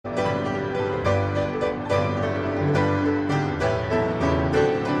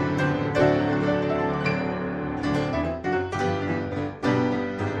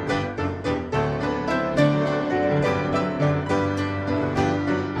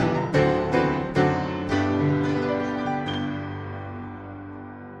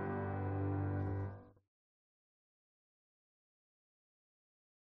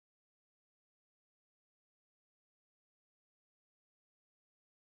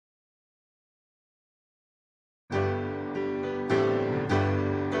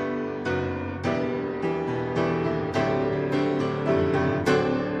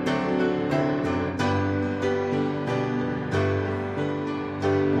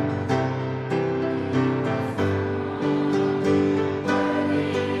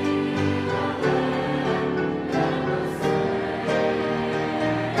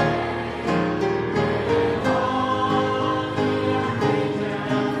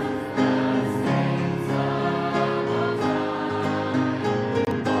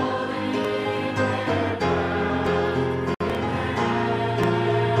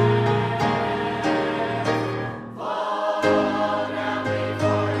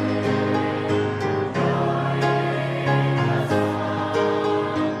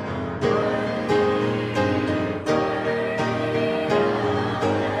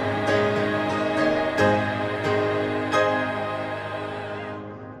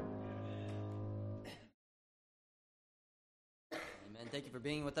Thank you for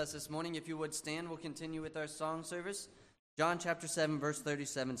being with us this morning. If you would stand, we'll continue with our song service. John chapter 7, verse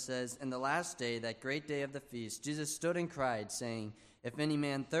 37 says, "In the last day, that great day of the feast, Jesus stood and cried, saying, If any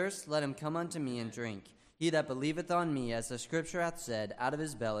man thirst, let him come unto me and drink. He that believeth on me, as the scripture hath said, out of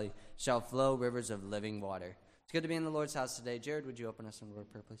his belly shall flow rivers of living water." It's good to be in the Lord's house today. Jared, would you open us in a word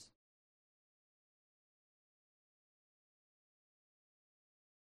of prayer, please?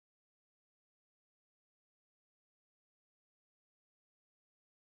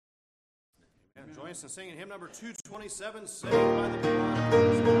 And join us in singing hymn number 227, Saved by the Blood of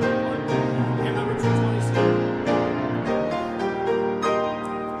Jesus. Hymn number 227.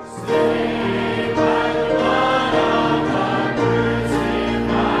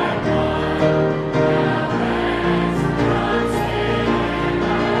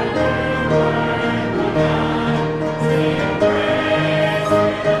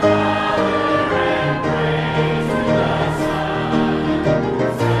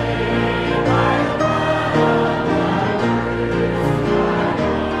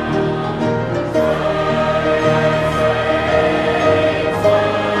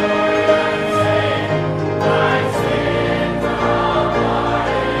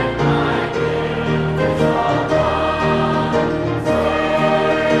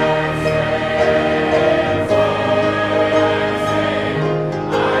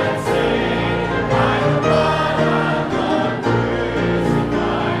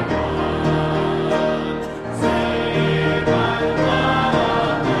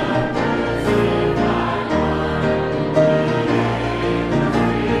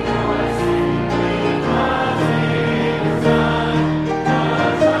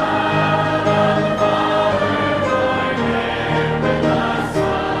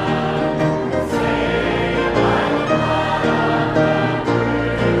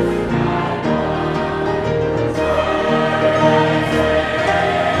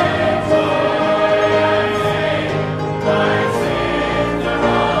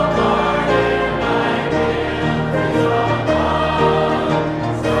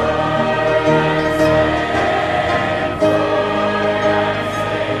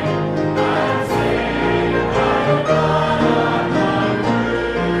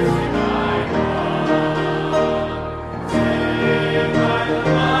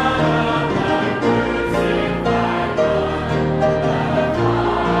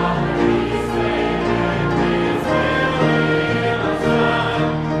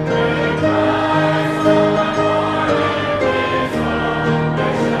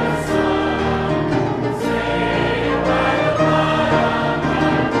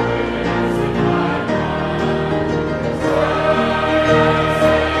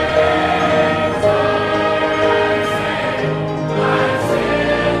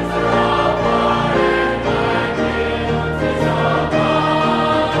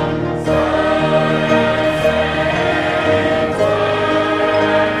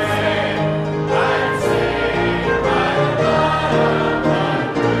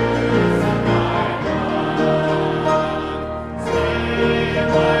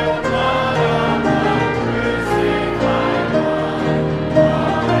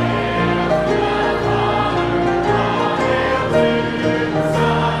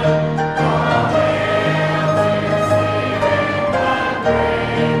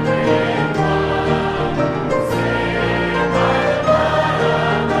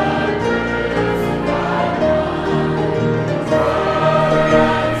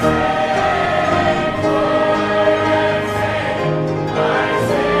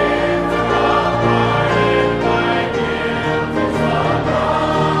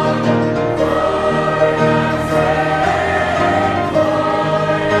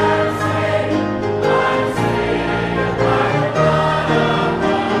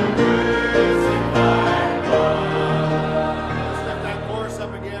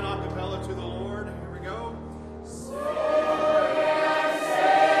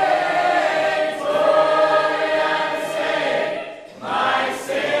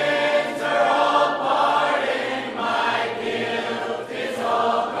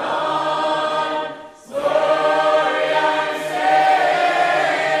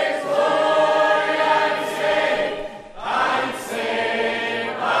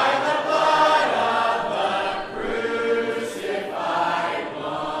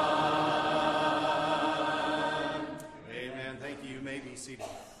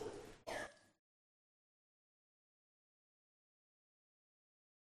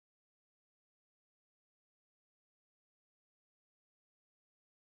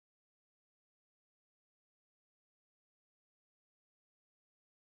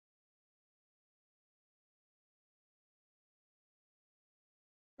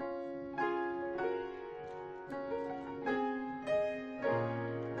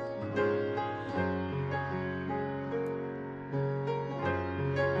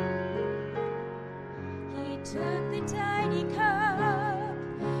 took the tiny cup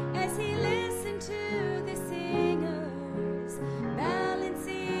as he listened to the singers,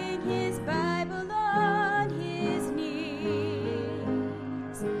 balancing his Bible on his knees.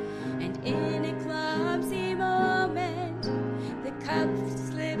 And in a clumsy moment, the cup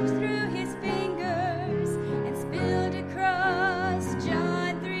slipped through his fingers and spilled across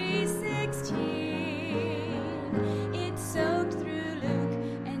John 3:16. It soaked through Luke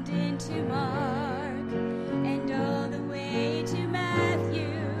and into Mark and all the way to Matthew.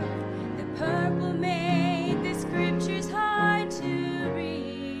 The purple made the scriptures hard to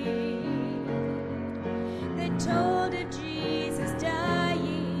read. That told of Jesus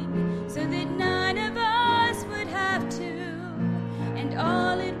dying so that none of us would have to. And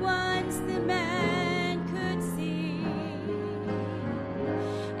all at once the man could see.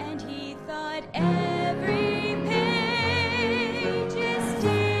 And he thought every page is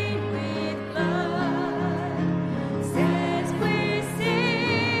stained with blood. Says we're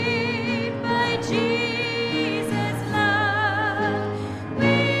saved by Jesus' love.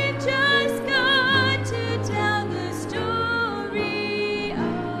 We've just got to tell the story of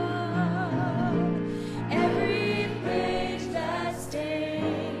every page that's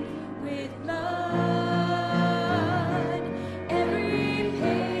stained with blood. Every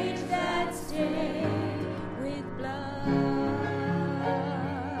page that's stained with blood.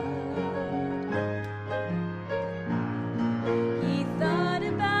 He thought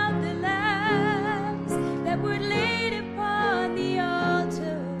about the lambs that were laid upon the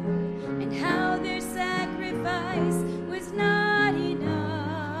altar and how their sacrifice was not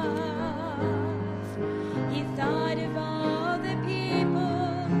enough. He thought of all the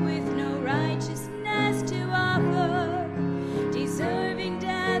people with no righteousness to offer, deserving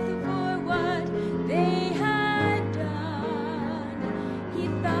death for what they had done. He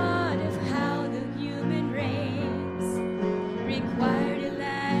thought of how the human race required a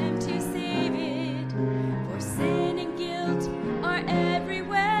lamb to save it, for sin and guilt are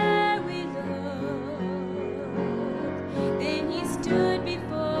everywhere we look. Then he stood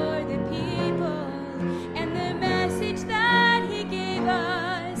before the people, and the message that he gave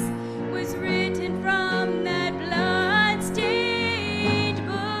us was written from that blood-stained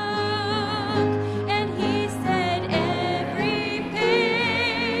book. And he said every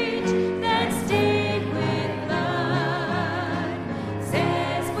page that's stained with blood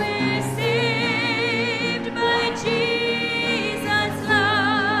says we're saved by Jesus'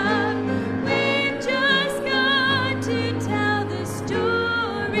 love. We've just got to tell the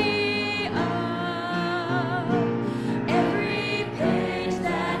story of every page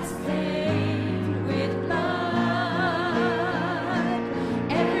that's stained with blood.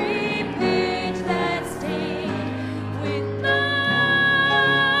 Every page that's stained with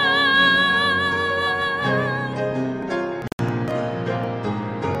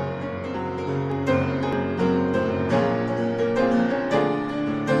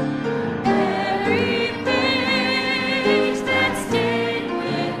Every page that's stained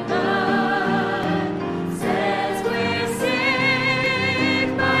with blood says we're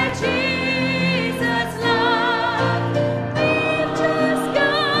saved by Jesus' love. We've just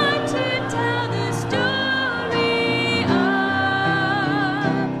got to tell the story of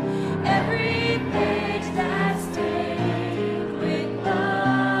every page that's stained with blood.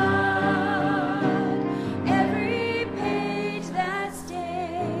 Every page that's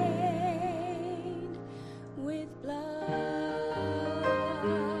stained with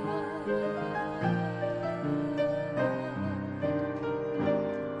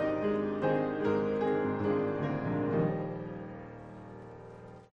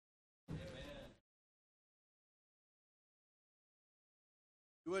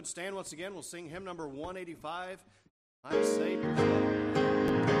If you would stand once again, we'll sing hymn number 185, My Savior's Love.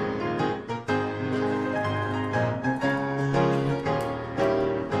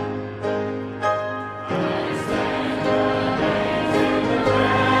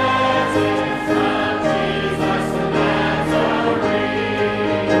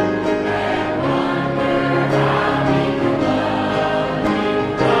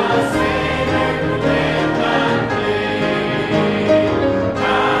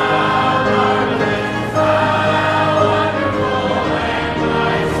 Wonderful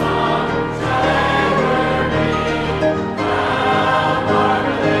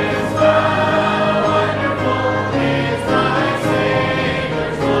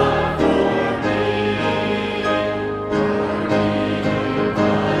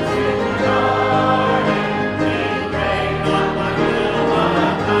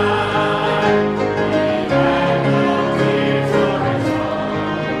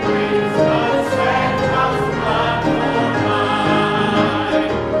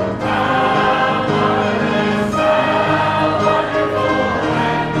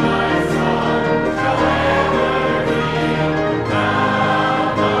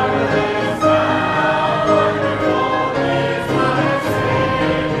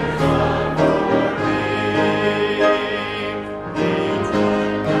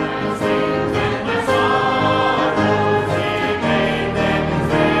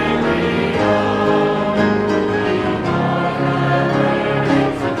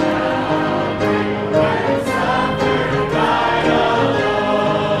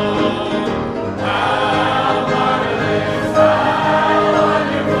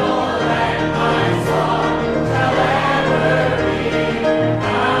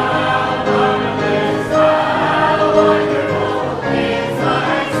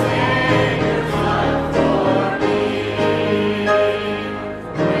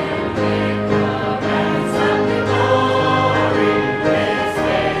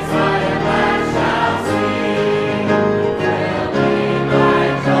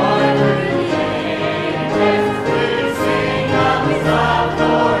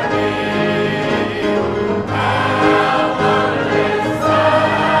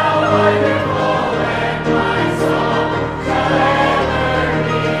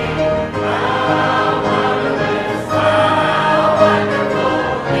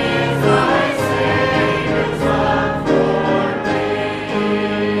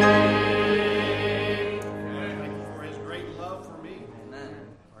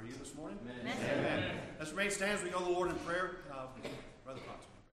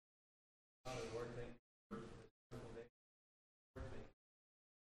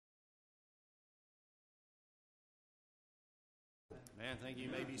Man, thank you.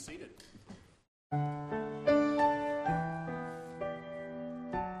 You may be seated.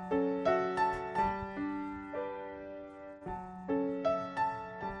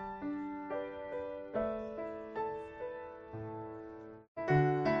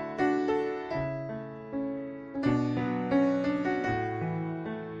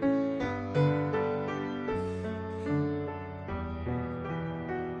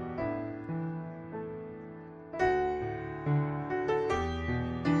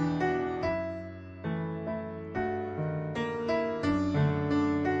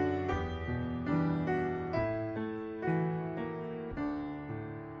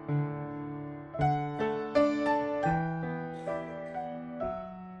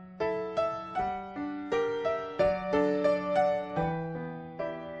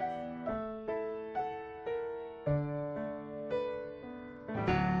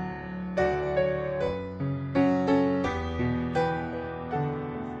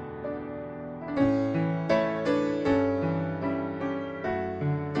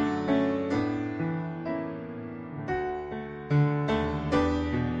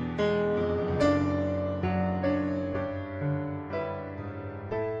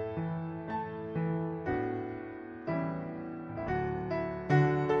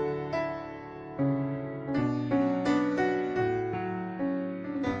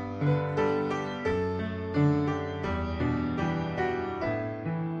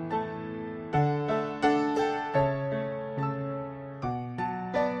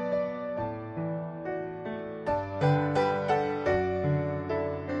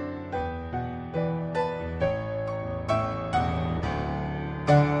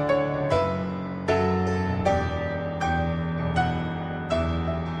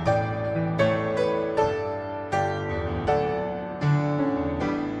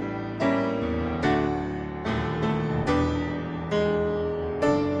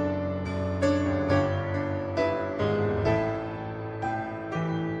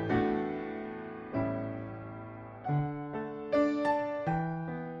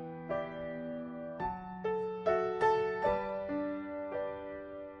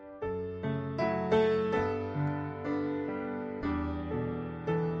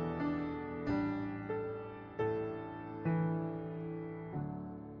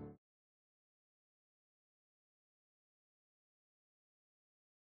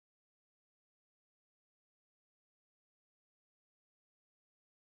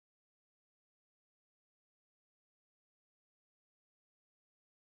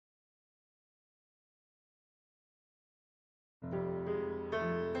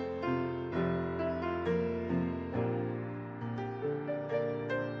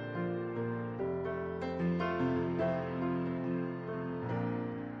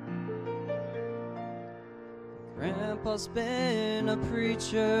 Grandpa's been a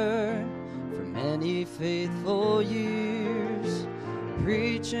preacher for many faithful years,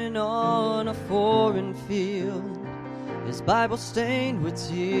 preaching on a foreign field, his Bible stained with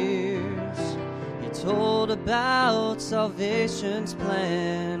tears. He told about salvation's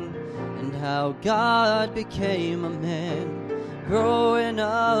plan and how God became a man. Growing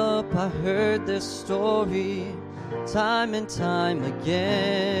up, I heard this story time and time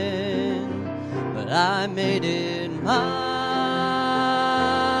again, but I made it mine.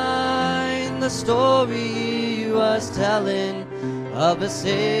 The story he was telling of a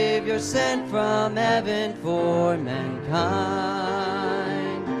Savior sent from heaven for mankind.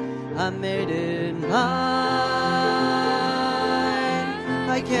 I made it mine.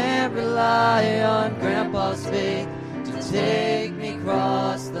 I can't rely on Grandpa's faith to take me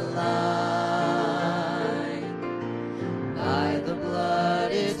across the line. By the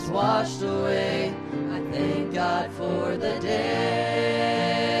blood it's washed away. I thank God for the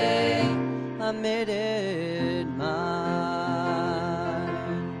day I made it mine.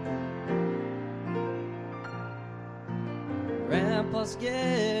 Grandpa's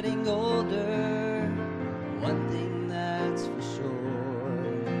getting older, one thing that's for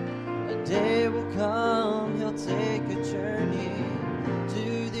sure. A day will come, he'll take a journey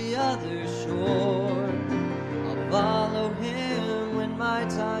to the other shore. I'll follow him when my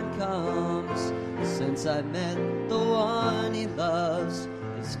time comes, since I've met the one he loves.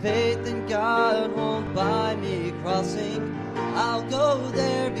 His faith in God won't buy me crossing. I'll go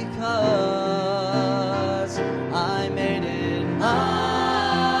there because I made it mine.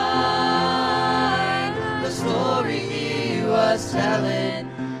 The story he was telling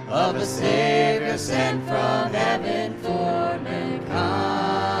of a Savior sent from heaven for mankind.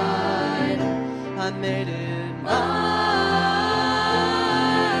 I made it mine.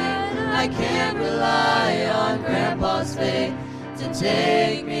 I can't rely on Grandpa's faith to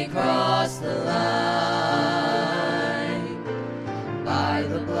take me across the line. By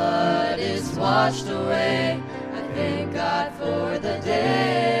the blood it's washed away. I thank God for the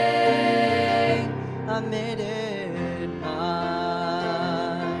day I made it mine.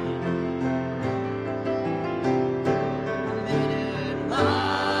 I made it mine.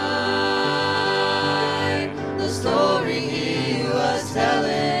 The story he was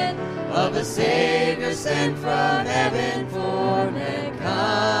telling of a Savior sent from heaven for mankind.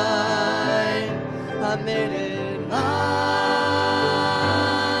 I made it mine.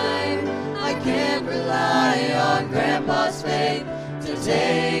 I can't rely on Grandpa's faith to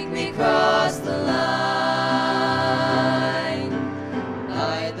take me across the line.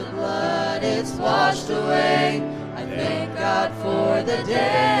 By the blood it's washed away. I thank God for the day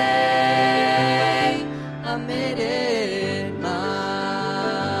I made it mine.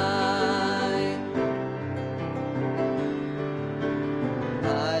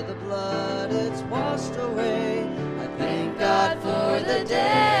 By the blood it's washed away. I thank God for the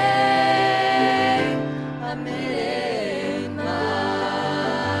day I made it mine.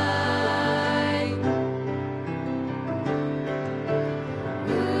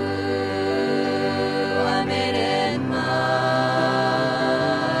 Ooh, I made it mine.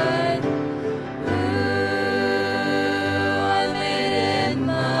 Ooh, I made it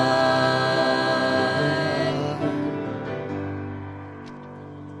mine.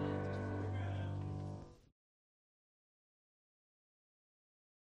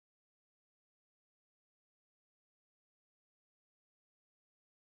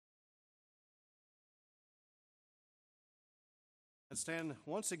 Let's stand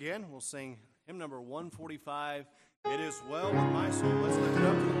once again. We'll sing hymn number 145. It is well with my soul. Let's lift it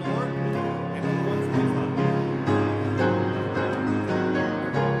up to the Lord. Hymn number 145.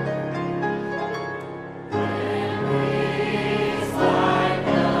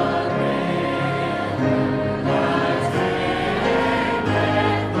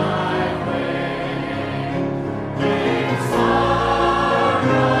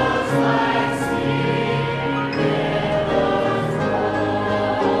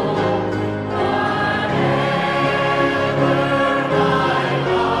 Forever my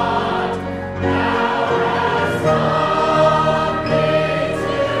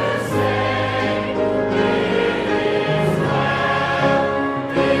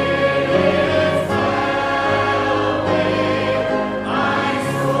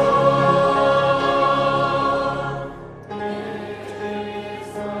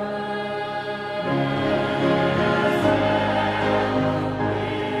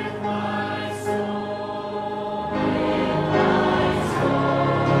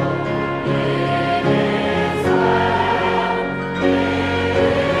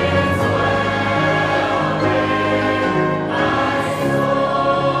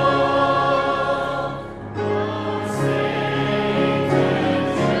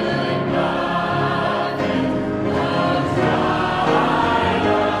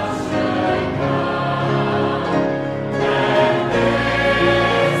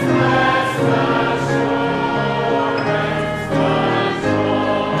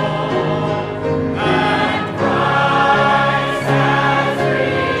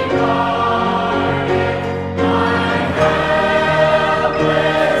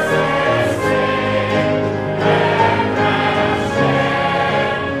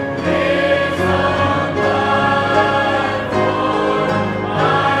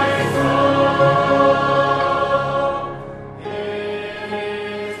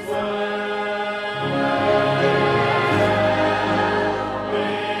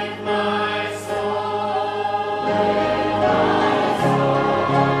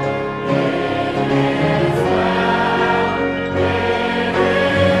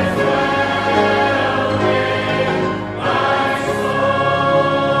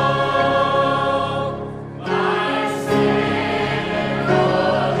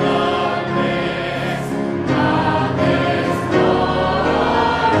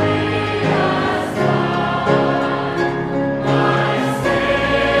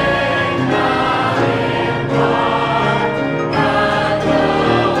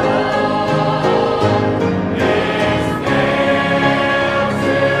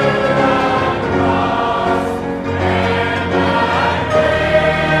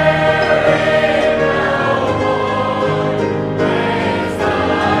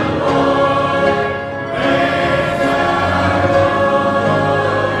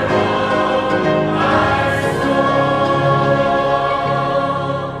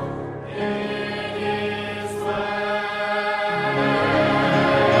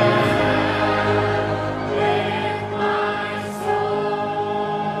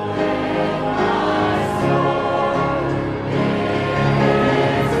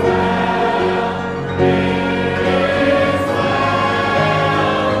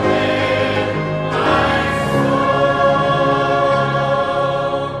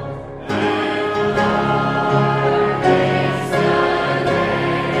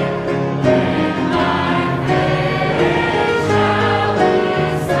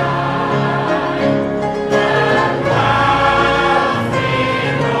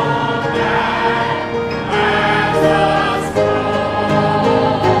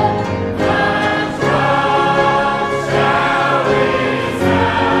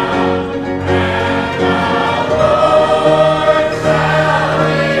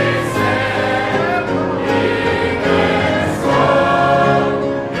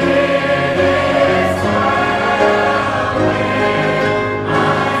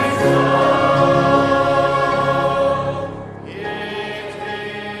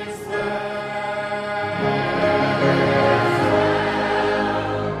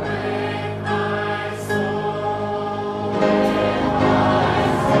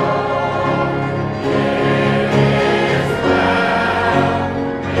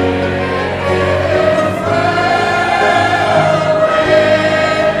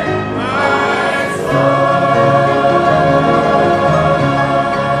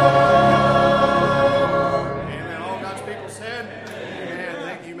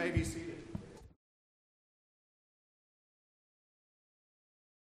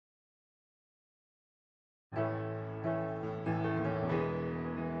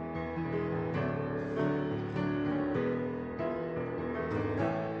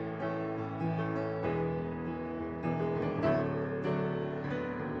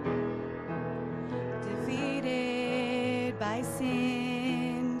by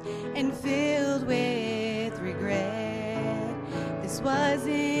sin and filled with regret. This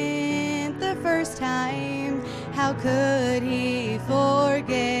wasn't the first time. How could he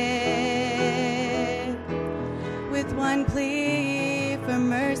forget? With one plea for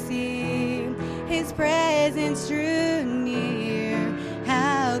mercy, his presence drew near.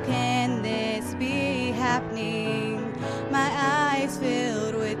 How can this be happening? My eyes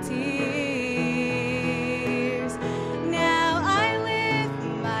filled with tears. Now I lift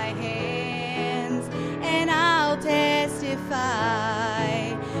my hands and I'll testify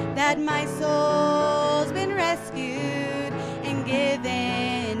that my soul's been rescued and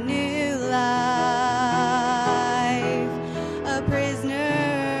given new life. A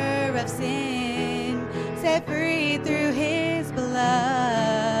prisoner of sin, set free through his blood.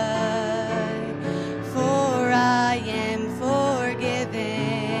 For I am forgiven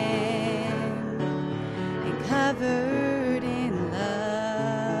and covered in love.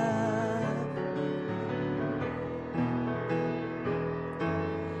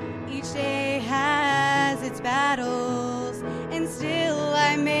 Each day has its battles, and still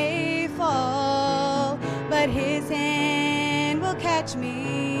I may fall, but his hand will catch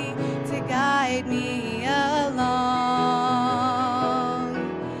me to guide me along.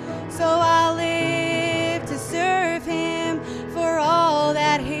 So I'll live to serve him for all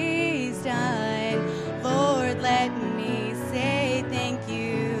that he's done. Lord, let me say thank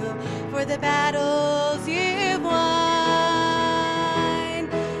you for the battles you've won.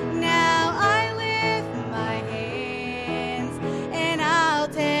 Now I lift my hands and I'll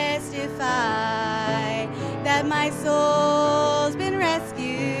testify that my soul's been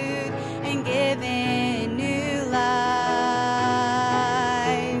rescued and given new life.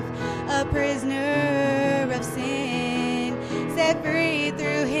 A prisoner of sin, set free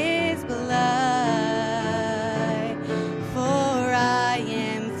through his blood. For I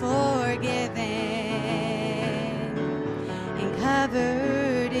am forgiven and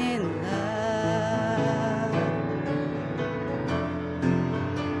covered in love.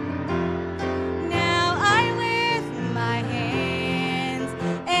 Now I lift my hands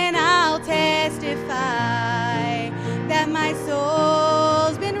and I'll testify that my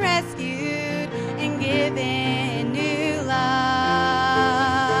soul's been rescued and given new life.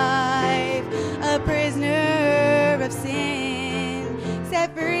 A prisoner of sin,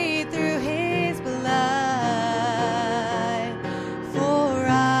 set free through his blood. For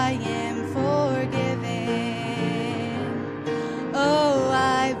I am forgiven. Oh,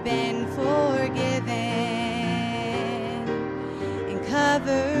 I've been forgiven and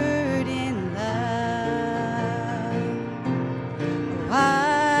covered in love. Oh,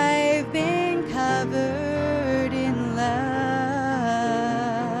 I've been covered in love.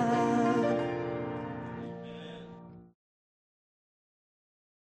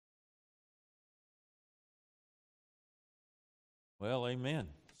 Well, amen.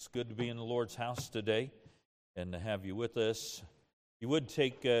 It's good to be in the Lord's house today and to have you with us. You would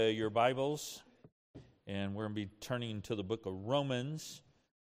take your Bibles, and we're going to be turning to the book of Romans,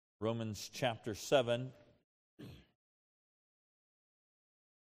 Romans chapter 7.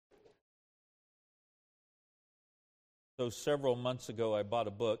 So several months ago, I bought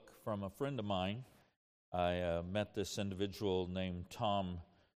a book from a friend of mine. I met this individual named Tom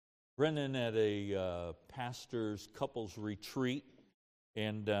Brennan at a pastor's couples retreat,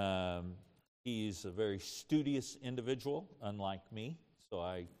 and he's a very studious individual, unlike me, so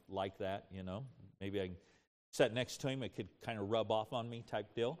I like that, you know. Maybe I sat next to him, it could kind of rub off on me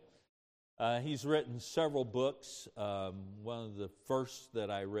type deal. He's written several books. One of the first that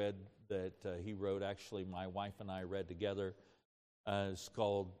I read that he wrote, actually my wife and I read together, is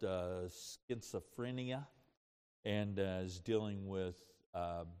called Schizophrenia, and is dealing with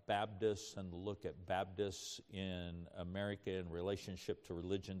Baptists and the look at Baptists in America in relationship to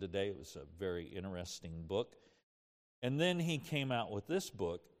religion today. It was a very interesting book. And then he came out with this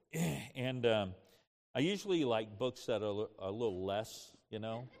book, and I usually like books that are a little less, you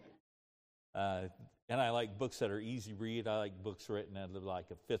know, and I like books that are easy read. I like books written at like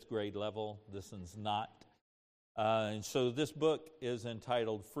a fifth grade level. This one's not. And so this book is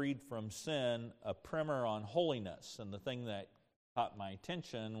entitled Freed from Sin, a Primer on Holiness. And the thing that caught my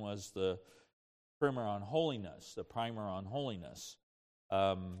attention was the primer on holiness, the primer on holiness.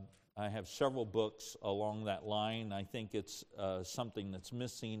 I have several books along that line. I think it's something that's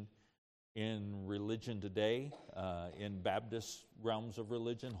missing in religion today, in Baptist realms of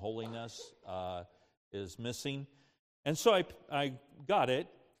religion. Holiness is missing. And so I got it,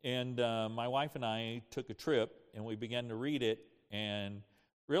 and my wife and I took a trip, and we began to read it, and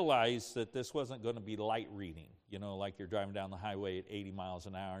realized that this wasn't going to be light reading, like you're driving down the highway at 80 miles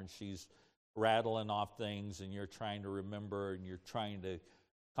an hour and she's rattling off things and you're trying to remember and you're trying to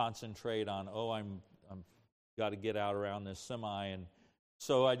concentrate on, I'm got to get out around this semi. And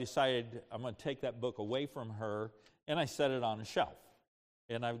so I decided I'm going to take that book away from her, and I set it on a shelf.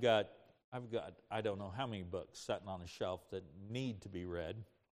 And I've got I don't know how many books sitting on a shelf that need to be read.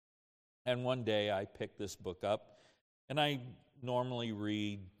 And one day I picked this book up, and I normally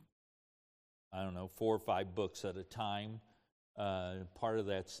read, 4 or 5 books at a time. Part of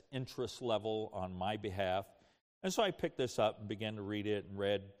that's interest level on my behalf. And so I picked this up and began to read it and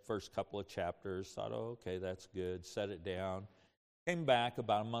read first couple of chapters. Thought, okay, that's good. Set it down. Came back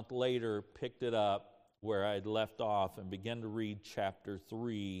about a month later, picked it up where I had left off and began to read chapter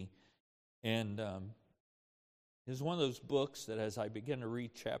 3. And it was one of those books that as I began to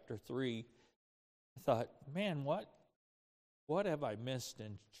read chapter 3, I thought, man, what have I missed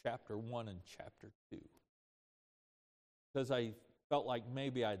in chapter 1 and chapter 2? Because I felt like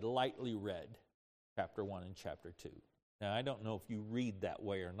maybe I'd lightly read chapter 1 and chapter 2. Now, I don't know if you read that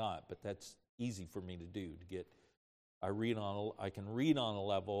way or not, but that's easy for me to do. I can read on a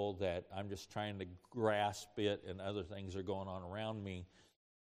level that I'm just trying to grasp it, and other things are going on around me.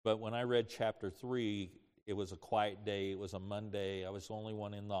 But when I read chapter 3, it was a quiet day. It was a Monday. I was the only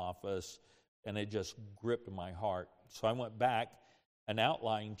one in the office, and it just gripped my heart. So I went back and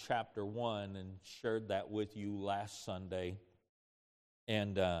outlined chapter 1 and shared that with you last Sunday,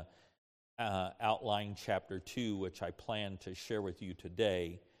 and outlined chapter 2, which I plan to share with you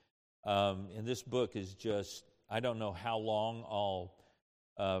today. And this book is just, I don't know how long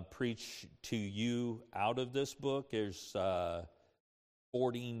I'll preach to you out of this book. There's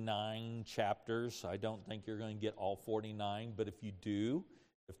 49 chapters. I don't think you're going to get all 49, but if you do,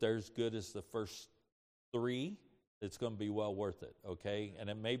 if they're as good as the first 3, it's going to be well worth it, okay? And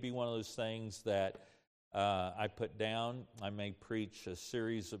it may be one of those things that I put down. I may preach a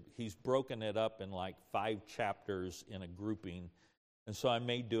series of, he's broken it up in like 5 chapters in a grouping, and so I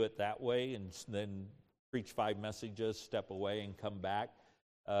may do it that way and then preach 5 messages, step away, and come back.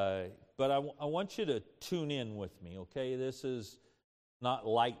 But I want you to tune in with me, okay? This is not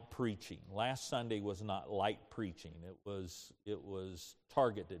light preaching. Last Sunday was not light preaching. It was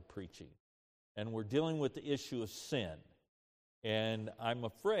targeted preaching. And we're dealing with the issue of sin. And I'm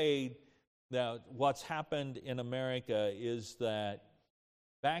afraid that what's happened in America is that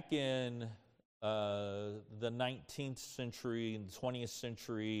back in the 19th century and the 20th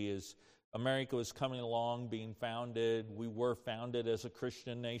century, as America was coming along, being founded, we were founded as a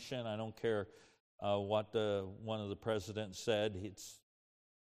Christian nation. I don't care what one of the presidents said.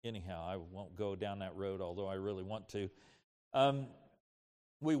 Anyhow, I won't go down that road, although I really want to.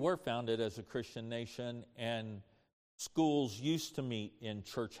 We were founded as a Christian nation, and schools used to meet in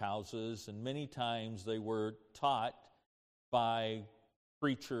church houses, and many times they were taught by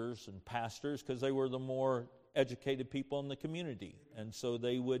preachers and pastors because they were the more educated people in the community, and so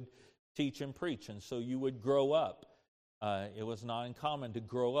they would teach and preach, and so you would grow up. It was not uncommon to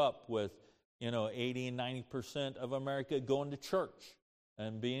grow up with 80 and 90% of America going to church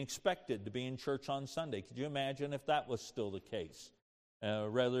and being expected to be in church on Sunday. Could you imagine if that was still the case?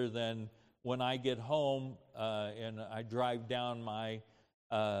 Rather than when I get home and I drive down my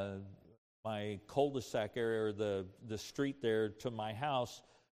cul-de-sac area, or the street there to my house,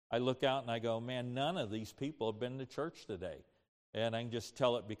 I look out and I go, man, none of these people have been to church today. And I can just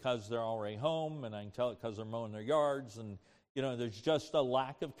tell it because they're already home, and I can tell it because they're mowing their yards, and there's just a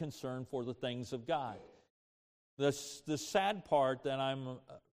lack of concern for the things of God. The sad part that I'm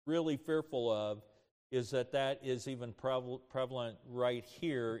really fearful of is that is even prevalent right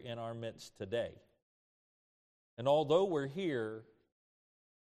here in our midst today. And although we're here,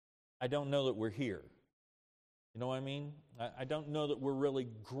 I don't know that we're here. You know what I mean? I don't know that we're really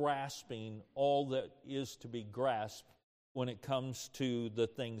grasping all that is to be grasped when it comes to the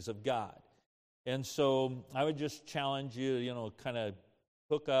things of God. And so I would just challenge you, kind of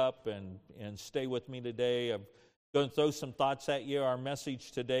hook up and stay with me today. I'm going to throw some thoughts at you. Our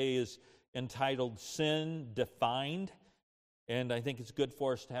message today is entitled Sin Defined, and I think it's good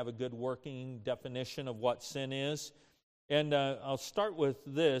for us to have a good working definition of what sin is. And I'll start with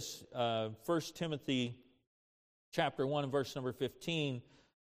this, 1 Timothy chapter 1 and verse number 15.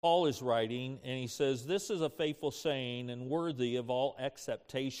 Paul is writing, and he says, "This is a faithful saying and worthy of all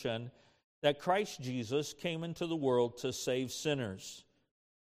acceptation, that Christ Jesus came into the world to save sinners,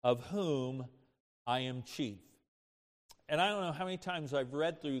 of whom I am chief." And I don't know how many times I've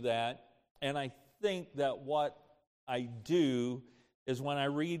read through that, and I think that what I do is when I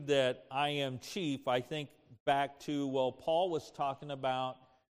read that I am chief, I think back to, well, Paul was talking about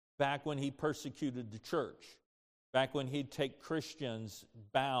back when he persecuted the church, back when he'd take Christians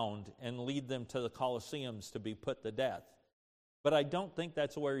bound and lead them to the Colosseums to be put to death. But I don't think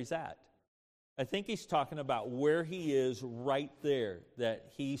that's where he's at. I think he's talking about where he is right there, that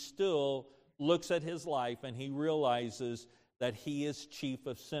he still looks at his life and he realizes that he is chief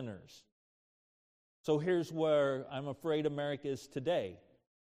of sinners. So here's where I'm afraid America is today.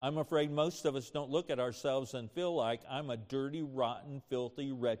 I'm afraid most of us don't look at ourselves and feel like I'm a dirty, rotten,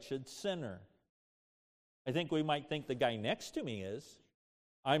 filthy, wretched sinner. I think we might think the guy next to me is.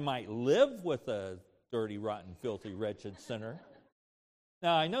 I might live with a dirty, rotten, filthy, wretched sinner.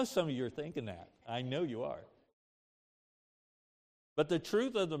 Now, I know some of you are thinking that. I know you are. But the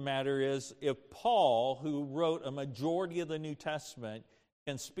truth of the matter is, if Paul, who wrote a majority of the New Testament,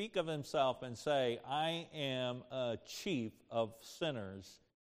 can speak of himself and say, I am a chief of sinners,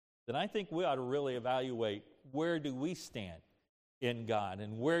 then I think we ought to really evaluate, where do we stand in God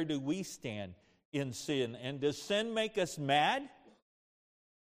and where do we stand in sin? And does sin make us mad?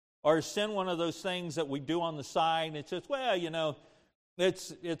 Or is sin one of those things that we do on the side and it's just, well, you know,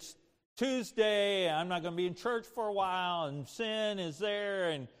 it's Tuesday, I'm not going to be in church for a while, and sin is there,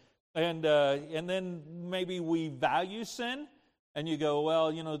 and then maybe we value sin, and you go,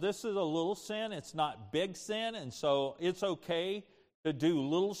 well, you know, this is a little sin, it's not big sin, and so it's okay to do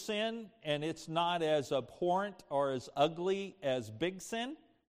little sin, and it's not as abhorrent or as ugly as big sin.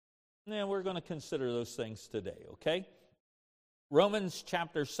 And we're going to consider those things today, okay? Romans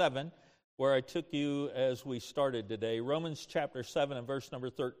chapter 7, where I took you as we started today, Romans chapter 7 and verse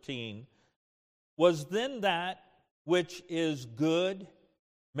number 13. Was then that which is good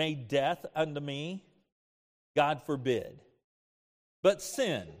made death unto me? God forbid. But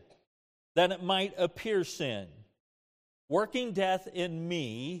sin, that it might appear sin, working death in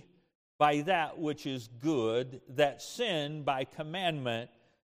me by that which is good, that sin by commandment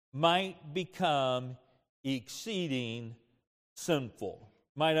might become exceeding sinful.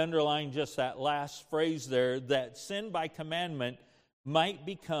 Might underline just that last phrase there, that sin by commandment might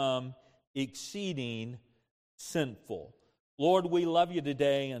become exceeding sinful. Lord, we love you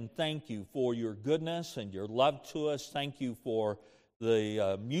today and thank you for your goodness and your love to us. Thank you for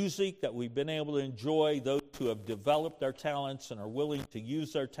the music that we've been able to enjoy, those who have developed their talents and are willing to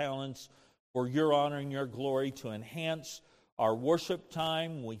use their talents for your honor and your glory to enhance our worship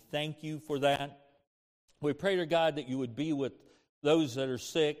time. We thank you for that. We pray to God that you would be with those that are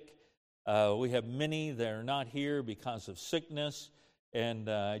sick. We have many that are not here because of sickness. And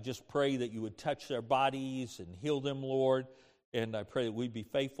I just pray that you would touch their bodies and heal them, Lord. And I pray that we'd be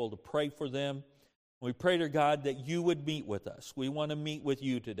faithful to pray for them. We pray to God that you would meet with us. We want to meet with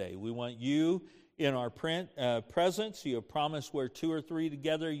you today. We want you in our presence. You have promised where 2 or 3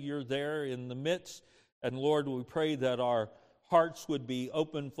 together, you're there in the midst. And Lord, we pray that our hearts would be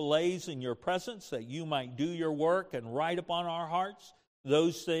open fillets in your presence, that you might do your work and write upon our hearts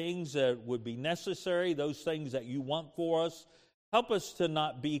those things that would be necessary, those things that you want for us. Help us to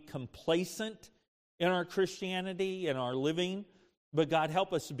not be complacent in our Christianity, in our living, but God,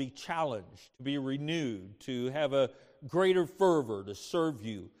 help us to be challenged, to be renewed, to have a greater fervor to serve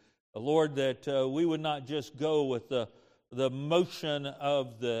you. Lord, that we would not just go with the motion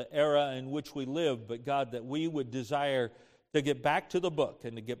of the era in which we live, but God, that we would desire to get back to the book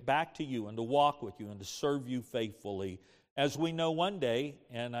and to get back to you and to walk with you and to serve you faithfully. As we know one day,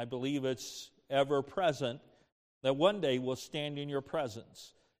 and I believe it's ever present, that one day we'll stand in your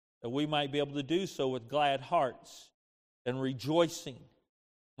presence, that we might be able to do so with glad hearts and rejoicing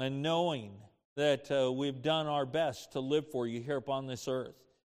and knowing that we've done our best to live for you here upon this earth.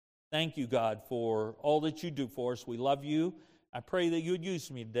 Thank you, God, for all that you do for us. We love you. I pray that you would use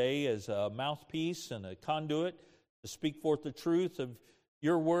me today as a mouthpiece and a conduit to speak forth the truth of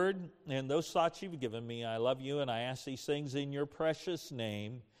your word and those thoughts you've given me. I love you, and I ask these things in your precious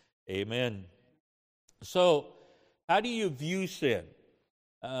name. Amen. So, how do you view sin?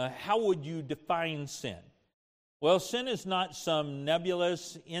 How would you define sin? Well, sin is not some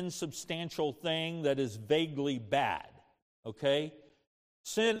nebulous, insubstantial thing that is vaguely bad, okay?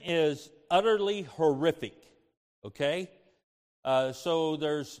 Sin is utterly horrific, okay? So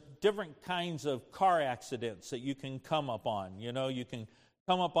there's different kinds of car accidents that you can come upon. You know, you can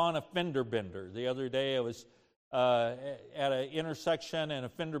come upon a fender bender. The other day I was at an intersection and a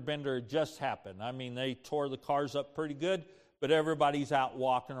fender bender had just happened. I mean, they tore the cars up pretty good, but everybody's out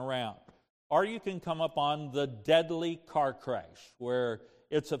walking around. Or you can come upon the deadly car crash where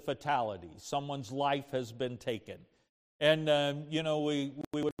it's a fatality. Someone's life has been taken. And, you know, we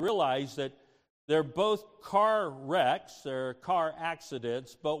would realize that they're both car wrecks, they're car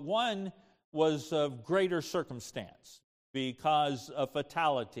accidents, but one was of greater circumstance. because a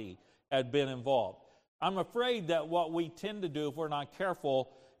fatality had been involved. I'm afraid that what we tend to do if we're not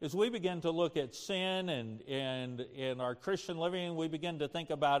careful is we begin to look at sin and our Christian living, we begin to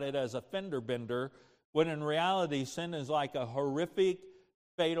think about it as a fender bender, when in reality sin is like a horrific,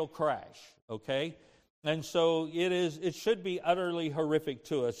 fatal crash, okay? And so it should be utterly horrific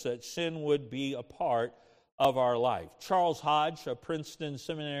to us that sin would be a part of our life. Charles Hodge, a Princeton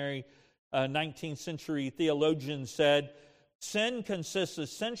Seminary 19th century theologian, said, sin consists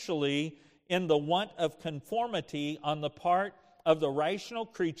essentially in the want of conformity on the part of the rational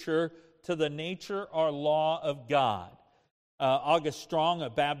creature to the nature or law of God. August Strong, a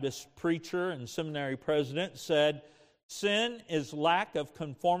Baptist preacher and seminary president, said, sin is lack of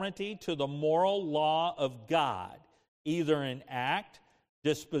conformity to the moral law of God, either in act,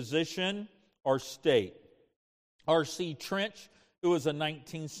 disposition, or state. R.C. Trench, who was a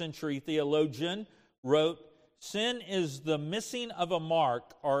 19th century theologian, wrote, sin is the missing of a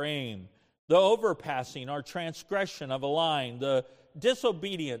mark or aim, the overpassing or transgression of a line, the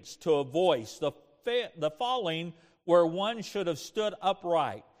disobedience to a voice, the falling where one should have stood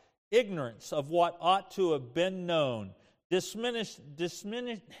upright, ignorance of what ought to have been known,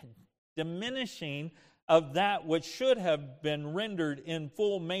 diminishing of that which should have been rendered in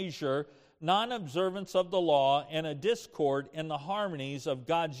full measure, non-observance of the law, and a discord in the harmonies of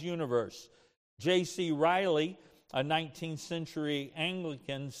God's universe. J.C. Riley, a 19th century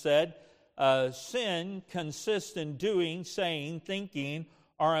Anglican, said, sin consists in doing, saying, thinking,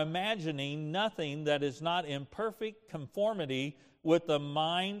 or imagining nothing that is not in perfect conformity with the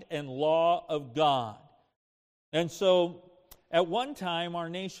mind and law of God. And so, at one time, our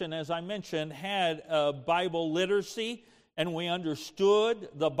nation, as I mentioned, had a Bible literacy, and we understood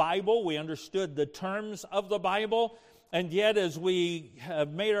the Bible, we understood the terms of the Bible, and yet as we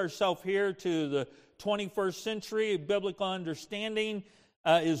have made ourselves here to the 21st century, biblical understanding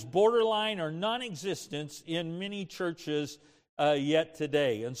is borderline or non-existent in many churches yet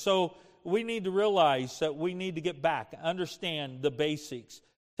today. And so we need to realize that we need to get back, understand the basics.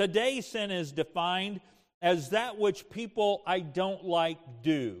 Today, sin is defined as that which people I don't like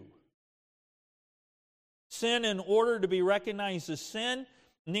do. Sin, in order to be recognized as sin,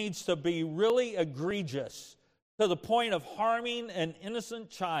 needs to be really egregious to the point of harming an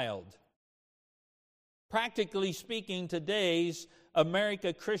innocent child. Practically speaking, today's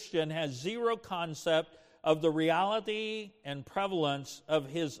American Christian has zero concept of the reality and prevalence of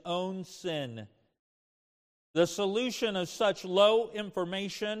his own sin. The solution of such low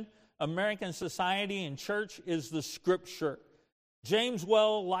information American society and church is the Scripture. James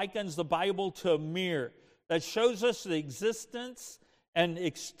Well likens the Bible to a mirror that shows us the existence and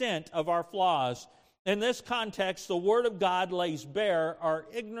extent of our flaws. In this context, the Word of God lays bare our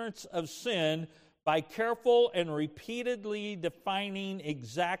ignorance of sin by careful and repeatedly defining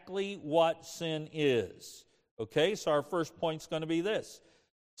exactly what sin is. Okay, so our first point is going to be this.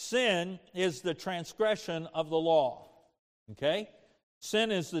 Sin is the transgression of the law. Okay?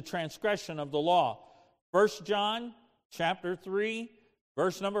 Sin is the transgression of the law. 1 John chapter 3,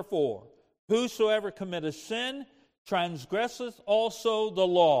 verse number 4. Whosoever committeth sin transgresseth also the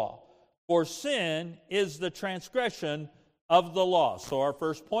law, for sin is the transgression of the law. So our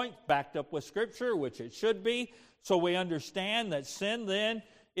first point, backed up with Scripture, which it should be, so we understand that sin then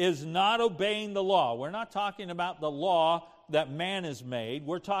is not obeying the law. We're not talking about the law that man has made.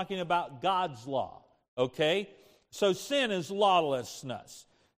 We're talking about God's law, okay? So sin is lawlessness.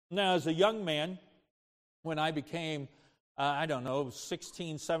 Now, as a young man, when I became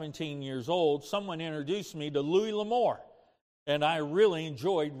 16, 17 years old, someone introduced me to Louis L'Amour. And I really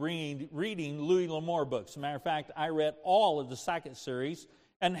enjoyed reading Louis L'Amour books. As a matter of fact, I read all of the second series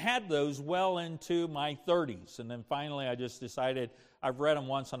and had those well into my 30s. And then finally I just decided I've read them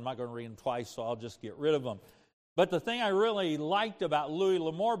once, I'm not going to read them twice, so I'll just get rid of them. But the thing I really liked about Louis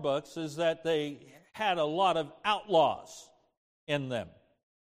L'Amour books is that they had a lot of outlaws in them.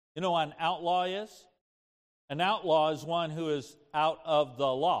 You know what an outlaw is? An outlaw is one who is out of the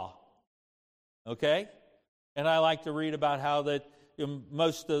law. Okay? And I like to read about how that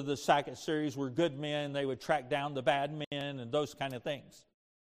most of the second series were good men. They would track down the bad men and those kind of things.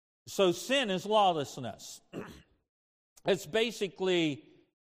 So sin is lawlessness. It's basically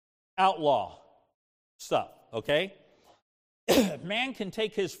outlaw stuff, okay? Man can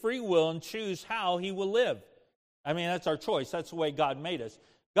take his free will and choose how he will live. I mean, that's our choice. That's the way God made us.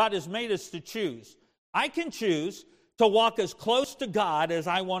 God has made us to choose. I can choose to walk as close to God as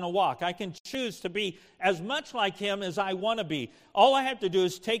I want to walk. I can choose to be as much like Him as I want to be. All I have to do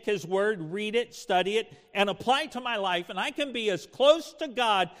is take His Word, read it, study it, and apply it to my life, and I can be as close to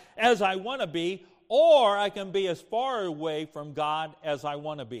God as I want to be, or I can be as far away from God as I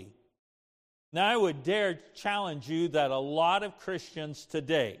want to be. Now, I would dare challenge you that a lot of Christians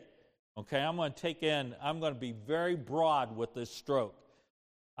today, okay, I'm going to be very broad with this stroke.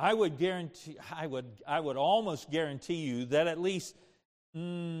 I would almost guarantee you that at least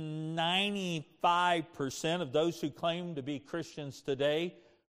 95% of those who claim to be Christians today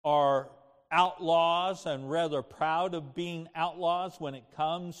are outlaws and rather proud of being outlaws when it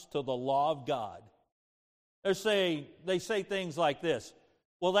comes to the law of God. They say things like this: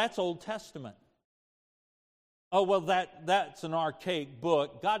 well, that's Old Testament. Oh, well, that's an archaic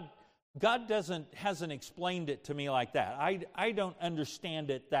book. God hasn't explained it to me like that. I don't understand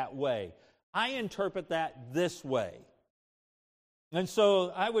it that way. I interpret that this way. And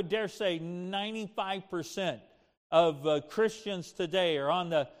so I would dare say 95% of Christians today are on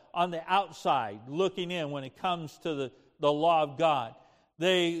the outside looking in when it comes to the law of God.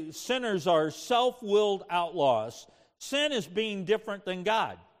 Sinners are self-willed outlaws. Sin is being different than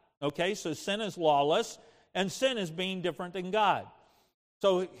God. Okay, so sin is lawless, and sin is being different than God.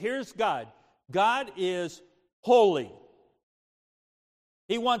 So here's God. God is holy.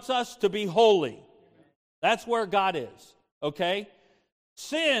 He wants us to be holy. That's where God is. Okay?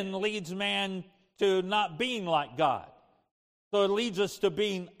 Sin leads man to not being like God. So it leads us to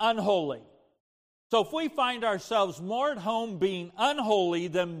being unholy. So if we find ourselves more at home being unholy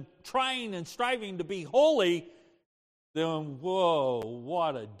than trying and striving to be holy, then whoa,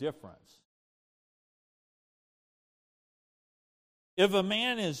 what a difference. If a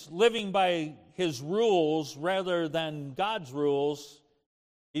man is living by his rules rather than God's rules,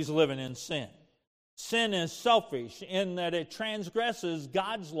 he's living in sin. Sin is selfish in that it transgresses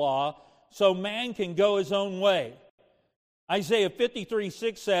God's law so man can go his own way. Isaiah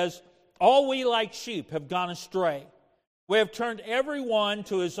 53:6 says, all we like sheep have gone astray. We have turned every one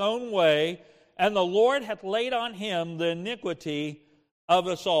to his own way, and the Lord hath laid on him the iniquity of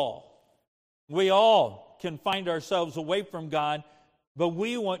us all. We all can find ourselves away from God, but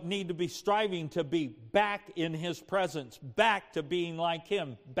we need to be striving to be back in his presence, back to being like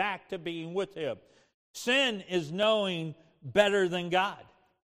him, back to being with him. Sin is knowing better than God.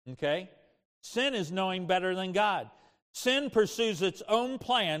 Okay? Sin is knowing better than God. Sin pursues its own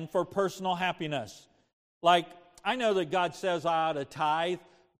plan for personal happiness. Like, I know that God says I ought to tithe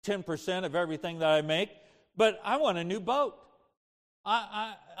 10% of everything that I make, but I want a new boat.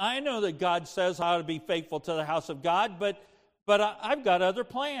 I know that God says I ought to be faithful to the house of God, but I've got other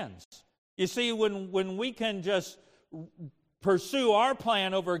plans. You see, when we can just pursue our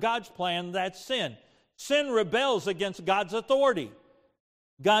plan over God's plan, that's sin. Sin rebels against God's authority.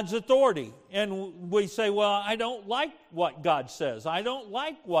 God's authority. And we say, well, I don't like what God says. I don't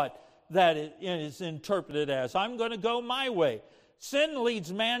like what that is interpreted as. I'm going to go my way. Sin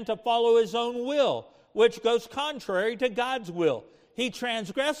leads man to follow his own will, which goes contrary to God's will. He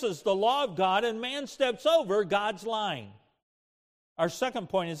transgresses the law of God, and man steps over God's line. Our second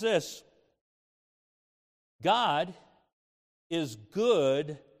point is this: God is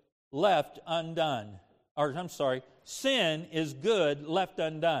good left undone. Sin is good left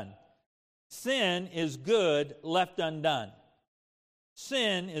undone. Sin is good left undone.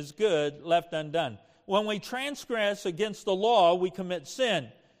 Sin is good left undone. When we transgress against the law, we commit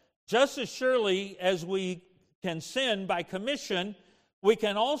sin. Just as surely as we can sin by commission, we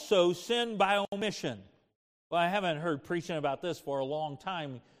can also sin by omission. Well, I haven't heard preaching about this for a long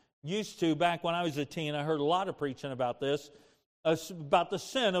time. Used to, back when I was a teen, I heard a lot of preaching about this, about the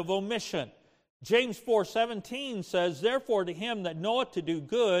sin of omission. James 4:17 says, therefore to him that knoweth to do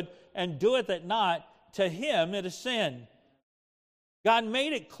good and doeth it not, to him it is sin. God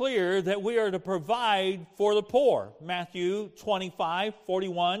made it clear that we are to provide for the poor. Matthew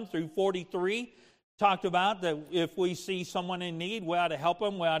 25:41 through 43 talked about that if we see someone in need, we ought to help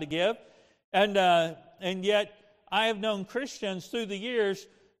them, we ought to give. And yet, I have known Christians through the years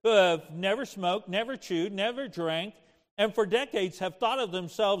who have never smoked, never chewed, never drank, and for decades have thought of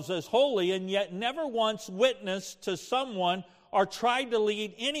themselves as holy, and yet never once witnessed to someone or tried to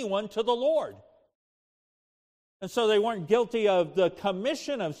lead anyone to the Lord. And so they weren't guilty of the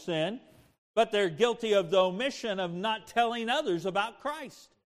commission of sin, but they're guilty of the omission of not telling others about Christ,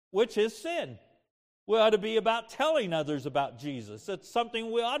 which is sin. We ought to be about telling others about Jesus. It's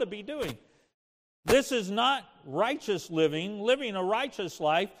something we ought to be doing. This is not righteous living. Living a righteous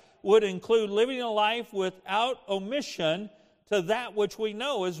life would include living a life without omission to that which we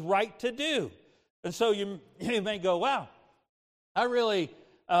know is right to do. And so you may go, wow, I really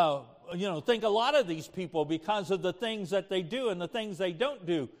think a lot of these people because of the things that they do and the things they don't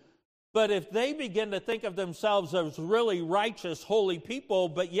do. But if they begin to think of themselves as really righteous, holy people,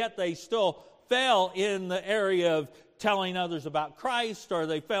 but yet they still fail in the area of telling others about Christ, or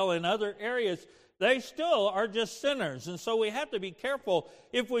they fail in other areas, they still are just sinners. And so we have to be careful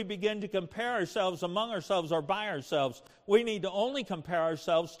if we begin to compare ourselves among ourselves or by ourselves. We need to only compare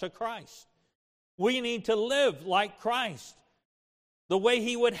ourselves to Christ. We need to live like Christ, the way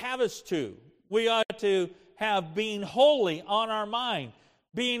He would have us to. We ought to have being holy on our mind,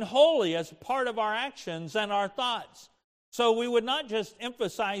 being holy as part of our actions and our thoughts. So we would not just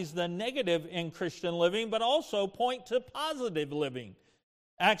emphasize the negative in Christian living, but also point to positive living.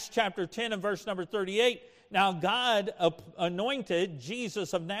 Acts chapter 10 and verse number 38, now God anointed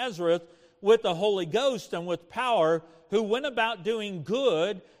Jesus of Nazareth with the Holy Ghost and with power, who went about doing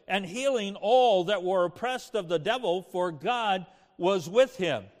good and healing all that were oppressed of the devil, for God was with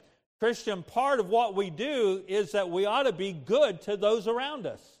him. Christian, part of what we do is that we ought to be good to those around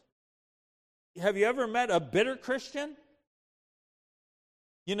us. Have you ever met a bitter Christian?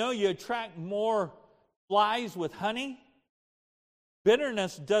 You know, you attract more flies with honey.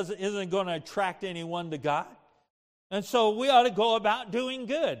 Bitterness isn't going to attract anyone to God. And so we ought to go about doing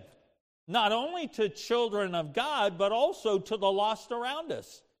good, not only to children of God, but also to the lost around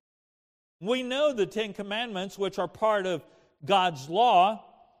us. We know the Ten Commandments, which are part of God's law.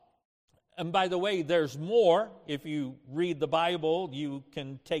 And by the way, there's more. If you read the Bible, you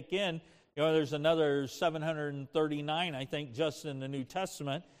can take in, there's another 739, I think, just in the New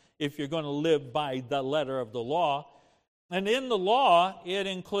Testament, if you're going to live by the letter of the law. And in the law, it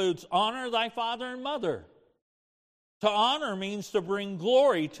includes honor thy father and mother. To honor means to bring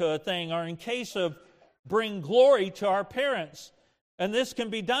glory to a thing, or in case of bring glory to our parents. And this can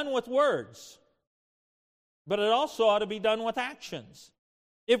be done with words, but it also ought to be done with actions.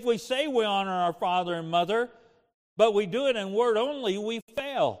 If we say we honor our father and mother, but we do it in word only, we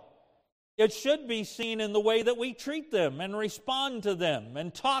fail. It should be seen in the way that we treat them and respond to them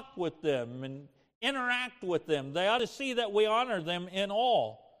and talk with them and interact with them. They ought to see that we honor them in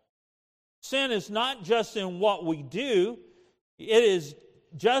all. Sin is not just in what we do, it is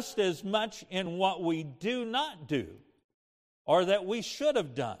just as much in what we do not do, or that we should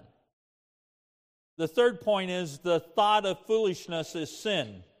have done. The third point is the thought of foolishness is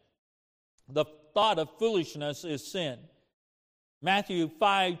sin. The thought of foolishness is sin. Matthew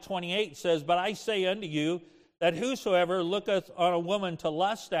 5:28 says, but I say unto you, that whosoever looketh on a woman to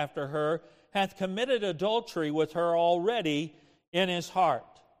lust after her hath committed adultery with her already in his heart.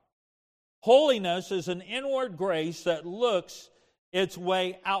 Holiness is an inward grace that looks its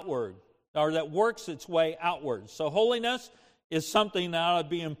way outward, or that works its way outward. So holiness is something that ought to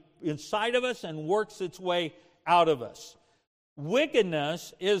be inside of us and works its way out of us.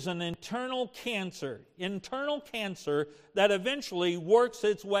 Wickedness is an internal cancer that eventually works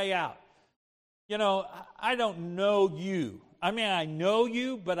its way out. I don't know you. I know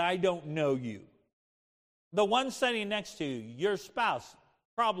you, but I don't know you. The one sitting next to you, your spouse,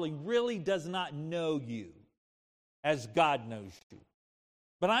 probably really does not know you as God knows you.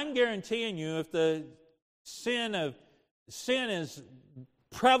 But I'm guaranteeing you, if the sin is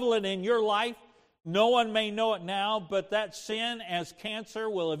prevalent in your life, no one may know it now, but that sin as cancer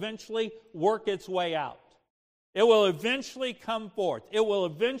will eventually work its way out. It will eventually come forth. It will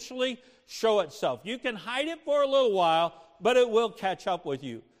eventually show itself. You can hide it for a little while, but it will catch up with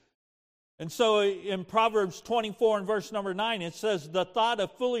you. And so in Proverbs 24 and verse number 9, it says, the thought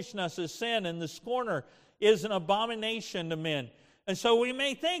of foolishness is sin, and the scorner is an abomination to men. And so we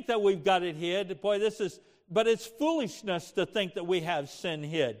may think that we've got it hid. But it's foolishness to think that we have sin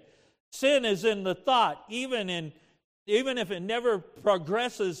hid. Sin is in the thought, even if it never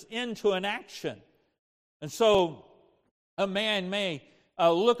progresses into an action. And so a man may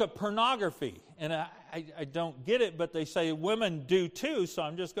look at pornogaphy, and I don't get it, but they say women do too, so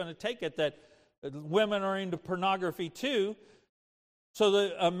I'm just going to take it that women are into pornography too. So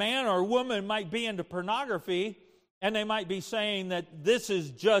that a man or a woman might be into pornography, and they might be saying that this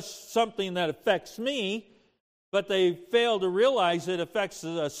is just something that affects me, but they fail to realize it affects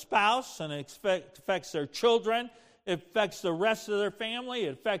the spouse, and it affects their children, it affects the rest of their family,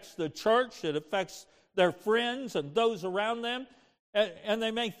 it affects the church, it affects their friends and those around them. And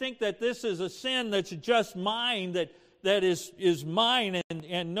they may think that this is a sin that's just mine, that is mine,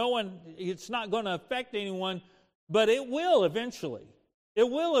 and no one, it's not going to affect anyone, but it will eventually. It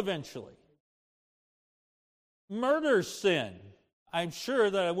will eventually. Murder's sin. I'm sure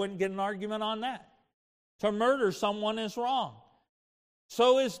that I wouldn't get an argument on that. To murder someone is wrong.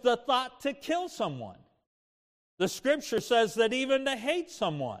 So is the thought to kill someone. The Scripture says that even to hate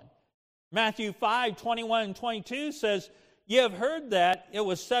someone. Matthew 5:21 and 22 says, ye have heard that it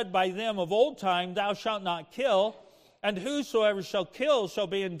was said by them of old time, thou shalt not kill, And whosoever shall kill shall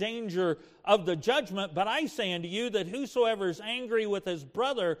be in danger of the judgment. But I say unto you that whosoever is angry with his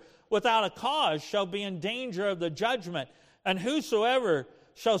brother without a cause shall be in danger of the judgment. And whosoever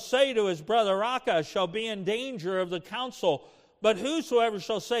shall say to his brother, Raca, shall be in danger of the council. But whosoever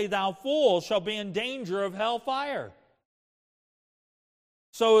shall say, thou fool, shall be in danger of hellfire.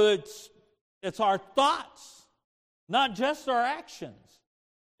 So it's our thoughts, not just our actions.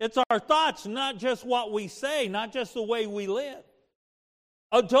 It's our thoughts, not just what we say, not just the way we live.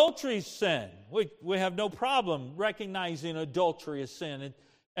 Adultery is sin. We have no problem recognizing adultery as sin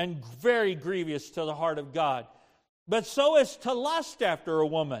and very grievous to the heart of God. But so is to lust after a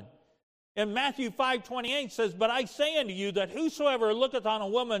woman. In Matthew 5:28 says, but I say unto you that whosoever looketh on a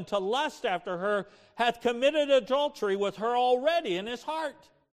woman to lust after her hath committed adultery with her already in his heart.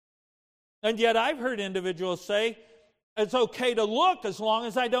 And yet I've heard individuals say, it's okay to look as long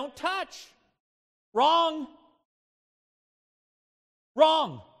as I don't touch. Wrong.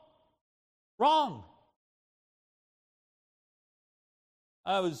 Wrong. Wrong.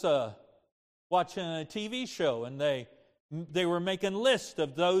 I was watching a TV show, and they were making lists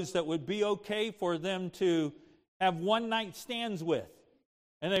of those that would be okay for them to have one-night stands with.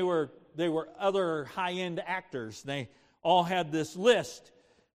 And they were other high-end actors. They all had this list.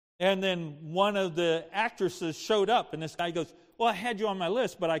 And then one of the actresses showed up, and this guy goes, well, I had you on my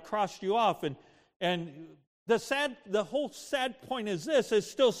list, but I crossed you off. And the whole sad point is this, it's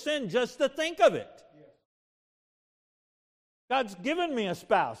still sin just to think of it. Yes. God's given me a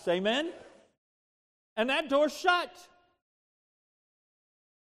spouse, amen? And that door's shut.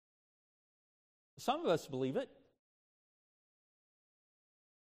 Some of us believe it.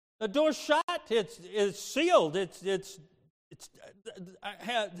 The door's shut, it's sealed,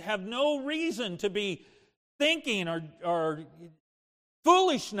 I have no reason to be thinking or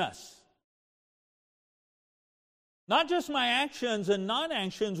foolishness. Not just my actions and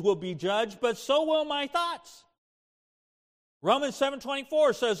non-actions will be judged, but so will my thoughts. Romans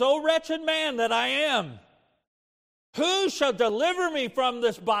 7:24 says, O wretched man that I am, who shall deliver me from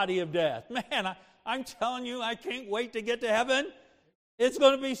this body of death? Man, I'm telling you, I can't wait to get to heaven. It's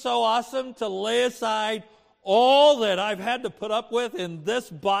going to be so awesome to lay aside all that I've had to put up with in this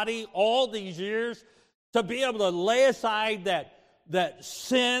body all these years, to be able to lay aside that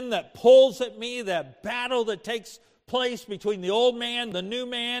sin that pulls at me, that battle that takes place between the old man, the new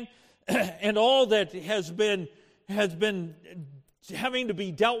man, and all that has been having to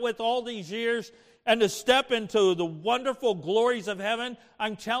be dealt with all these years, and to step into the wonderful glories of heaven.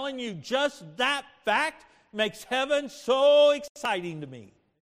 I'm telling you, just that fact makes heaven so exciting to me.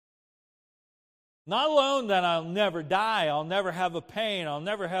 Not alone that I'll never die, I'll never have a pain, I'll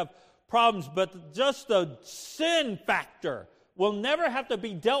never have problems, but just the sin factor will never have to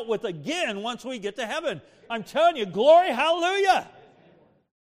be dealt with again once we get to heaven. I'm telling you, glory, hallelujah.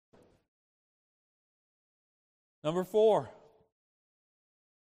 Number 4,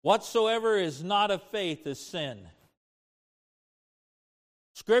 whatsoever is not of faith is sin.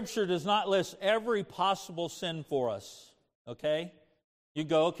 Scripture does not list every possible sin for us, okay? You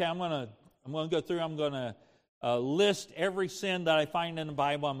go, okay, I'm going to go through, I'm going to list every sin that I find in the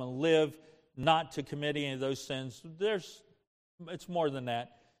Bible. I'm going to live not to commit any of those sins. It's more than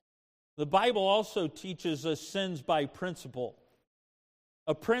that. The Bible also teaches us sins by principle.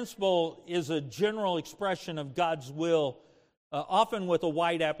 A principle is a general expression of God's will, often with a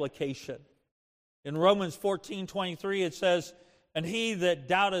wide application. In Romans 14:23 it says, and he that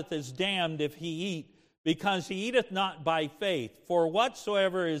doubteth is damned if he eat, because he eateth not by faith. For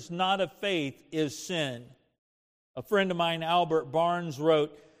whatsoever is not of faith is sin. A friend of mine, Albert Barnes,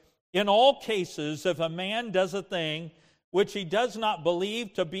 wrote, in all cases, if a man does a thing which he does not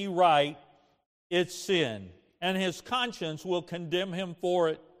believe to be right, it's sin, and his conscience will condemn him for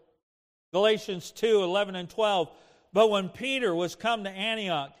it. Galatians 2:11 and 12, but when Peter was come to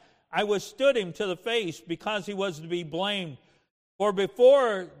Antioch, I withstood him to the face, because he was to be blamed. For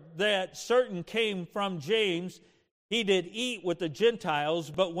before that certain came from James, he did eat with the Gentiles,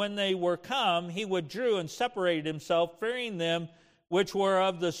 but when they were come, he withdrew and separated himself, fearing them which were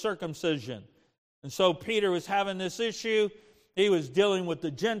of the circumcision. And so Peter was having this issue. He was dealing with the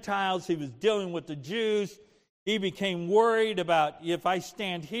Gentiles. He was dealing with the Jews. He became worried about, if I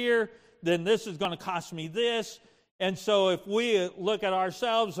stand here, then this is going to cost me this. And so if we look at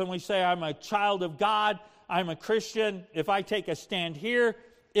ourselves and we say, I'm a child of God, I'm a Christian, if I take a stand here,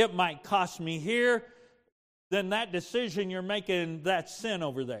 it might cost me here, then that decision you're making, that's sin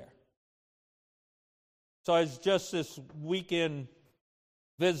over there. So I was just this weekend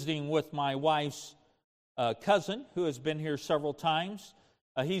visiting with my wife's cousin, who has been here several times.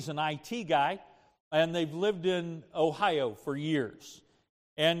 He's an IT guy, and they've lived in Ohio for years.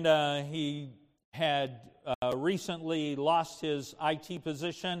 And he had recently lost his IT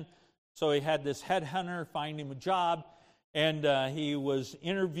position, so he had this headhunter find him a job, and he was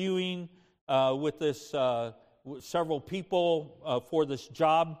interviewing with this several people for this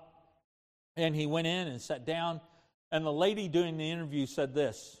job, and he went in and sat down, and the lady doing the interview said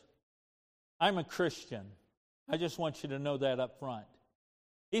this, "I'm a Christian. I just want you to know that up front."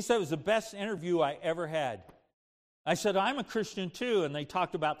 He said it was the best interview I ever had. I said, "I'm a Christian too," and they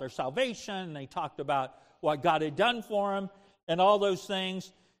talked about their salvation, and they talked about what God had done for him, and all those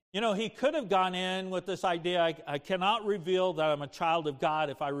things. You know, he could have gone in with this idea, I cannot reveal that I'm a child of God.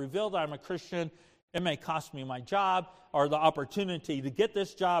 If I reveal that I'm a Christian, it may cost me my job or the opportunity to get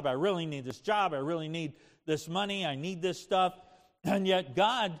this job. I really need this job. I really need this money. I need this stuff. And yet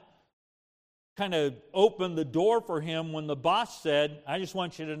God kind of opened the door for him when the boss said, "I just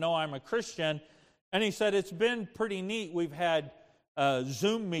want you to know I'm a Christian." And he said, "It's been pretty neat. We've had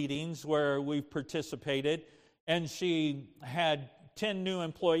Zoom meetings where we've participated." And she had 10 new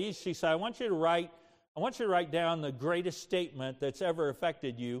employees. She said, I want you to write down the greatest statement that's ever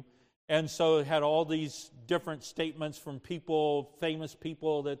affected you. And so it had all these different statements from people, famous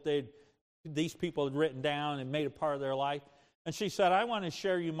people that these people had written down and made a part of their life. And she said, "I want to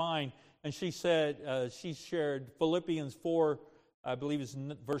share you mine." And she said, she shared Philippians 4, I believe is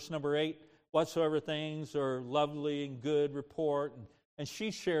verse number 8, "Whatsoever things are lovely and good report." And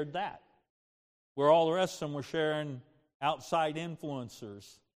she shared that, where all the rest of them were sharing outside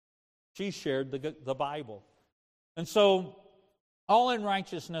influencers. She shared the Bible. And so all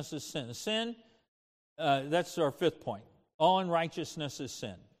unrighteousness is sin. Sin, that's our fifth point. All unrighteousness is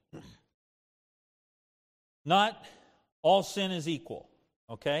sin. Not all sin is equal,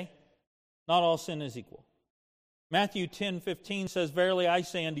 okay? Not all sin is equal. Matthew 10:15 says, "Verily I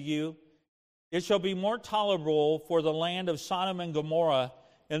say unto you, it shall be more tolerable for the land of Sodom and Gomorrah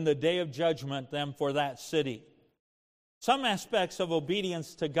in the day of judgment than for that city." Some aspects of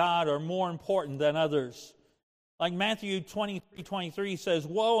obedience to God are more important than others. Like Matthew 23:23 says,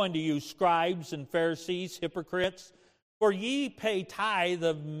 "Woe unto you, scribes and Pharisees, hypocrites, for ye pay tithe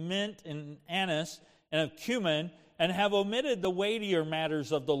of mint and anise and of cumin, and have omitted the weightier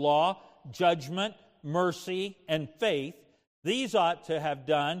matters of the law, judgment, mercy, and faith. These ought to have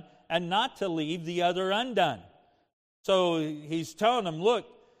done, and not to leave the other undone." So he's telling them, look,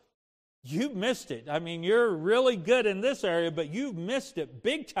 you've missed it. I mean, you're really good in this area, but you've missed it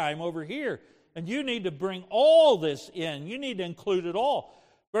big time over here. And you need to bring all this in. You need to include it all.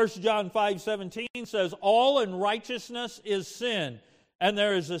 1 John 5:17 says, "All unrighteousness is sin, and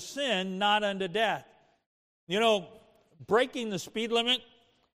there is a sin not unto death." You know, breaking the speed limit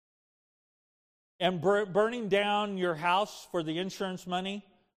and burning down your house for the insurance money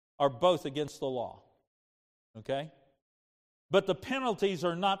are both against the law. Okay? But the penalties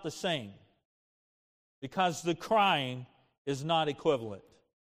are not the same, because the crime is not equivalent.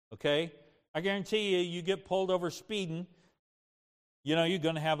 Okay? I guarantee you get pulled over speeding, you know, you're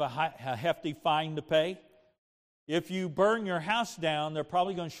going to have a hefty fine to pay. If you burn your house down, they're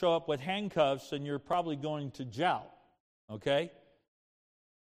probably going to show up with handcuffs, and you're probably going to jail. Okay?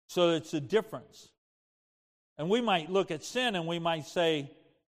 So it's a difference. And we might look at sin and we might say,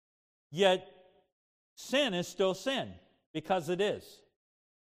 yet sin is still sin, because it is.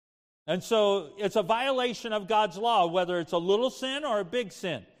 And so it's a violation of God's law, whether it's a little sin or a big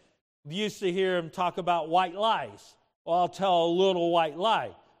sin. You used to hear him talk about white lies. Well, I'll tell a little white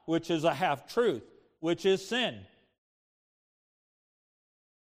lie, which is a half-truth, which is sin.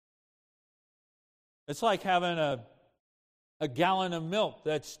 It's like having a gallon of milk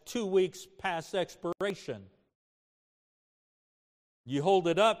that's 2 weeks past expiration. You hold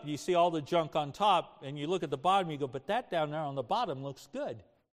it up, you see all the junk on top, and you look at the bottom, you go, but that down there on the bottom looks good.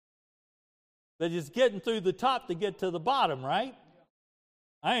 But it's getting through the top to get to the bottom, right?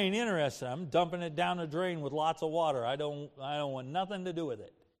 I ain't interested. I'm dumping it down the drain with lots of water. I don't want nothing to do with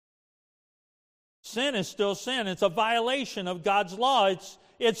it. Sin is still sin. It's a violation of God's law.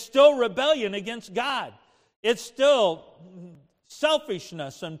 It's still rebellion against God. It's still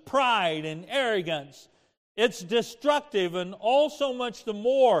selfishness and pride and arrogance. It's destructive, and all so much the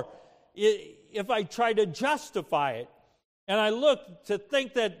more if I try to justify it. And I look to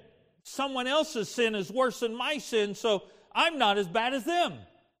think that someone else's sin is worse than my sin, so I'm not as bad as them.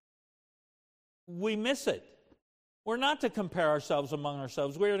 We miss it. We're not to compare ourselves among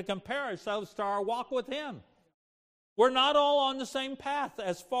ourselves. We're to compare ourselves to our walk with Him. We're not all on the same path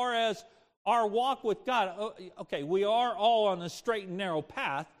as far as our walk with God. Okay, we are all on the straight and narrow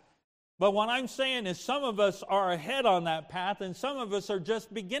path, But what I'm saying is some of us are ahead on that path, and some of us are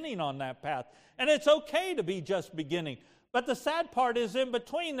just beginning on that path. And it's okay to be just beginning. But the sad part is in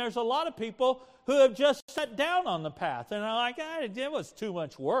between, there's a lot of people who have just sat down on the path. And are like, it was too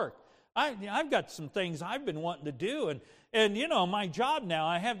much work. I've got some things I've been wanting to do. And you know, my job now,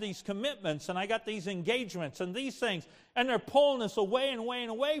 I have these commitments, and I got these engagements and these things. And they're pulling us away and away and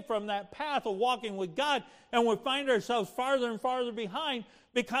away from that path of walking with God. And we find ourselves farther and farther behind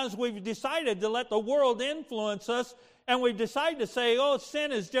because we've decided to let the world influence us. And we've decided to say, oh,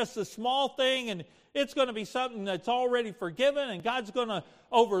 sin is just a small thing, and it's going to be something that's already forgiven, and God's going to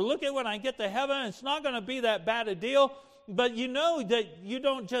overlook it when I get to heaven. It's not going to be that bad a deal. But you know that you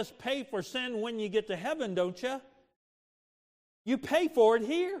don't just pay for sin when you get to heaven, don't you? You pay for it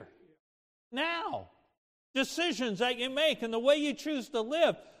here, now. Decisions that you make and the way you choose to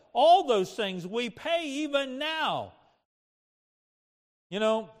live, all those things we pay even now. You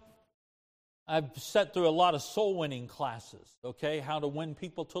know, I've sat through a lot of soul-winning classes, okay, how to win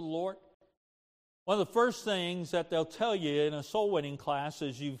people to the Lord. One of the first things that they'll tell you in a soul-winning class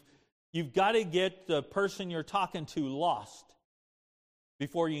is you've got to get the person you're talking to lost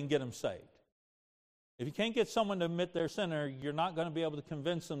before you can get them saved. If you can't get someone to admit they're a sinner, you're not going to be able to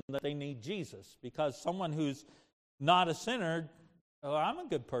convince them that they need Jesus. Because someone who's not a sinner, oh, I'm a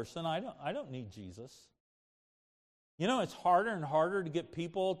good person, I don't need Jesus. You know, it's harder and harder to get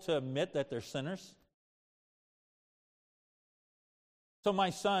people to admit that they're sinners. So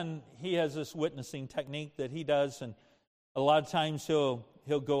my son, he has this witnessing technique that he does, and a lot of times he'll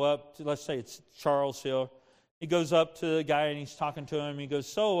go up to, let's say it's Charles Hill. He goes up to the guy and he's talking to him. He goes,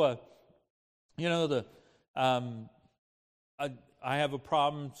 so, you know, I have a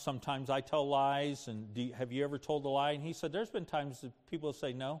problem. Sometimes I tell lies, and have you ever told a lie? And he said, there's been times that people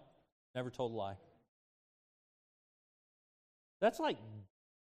say, no, never told a lie. That's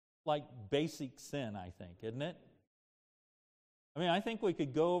like basic sin, I think, isn't it? I mean, I think we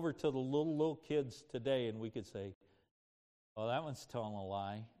could go over to the little kids today and we could say, oh, that one's telling a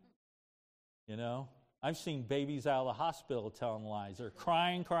lie. You know? I've seen babies out of the hospital telling lies. They're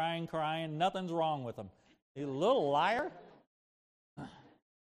crying. Nothing's wrong with them. You little liar.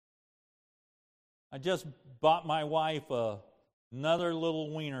 I just bought my wife another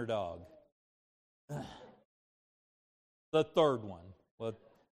little wiener dog. The third one. Well,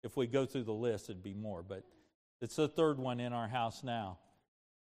 if we go through the list, it'd be more, but it's the third one in our house now.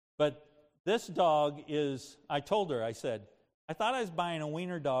 But this dog is, I told her, I said, I thought I was buying a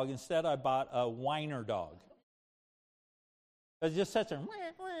wiener dog. Instead, I bought a whiner dog. It just sits there.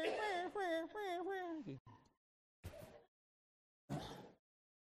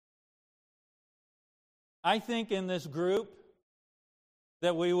 I think in this group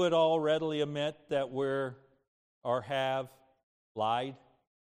that we would all readily admit that we're or have lied.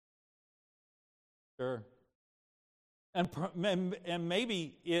 Sure. And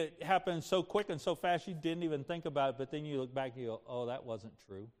maybe it happened so quick and so fast you didn't even think about it, but then you look back and you go, oh, that wasn't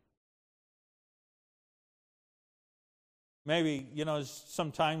true. Maybe, you know,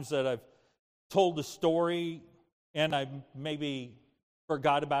 sometimes that I've told the story and I maybe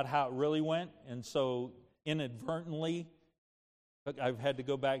forgot about how it really went, and so inadvertently I've had to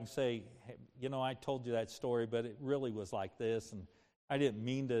go back and say, hey, you know, I told you that story, but it really was like this, and I didn't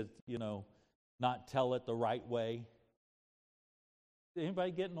mean to, you know, not tell it the right way.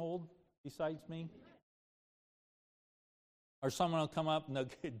 Anybody getting old besides me? Or someone will come up and they'll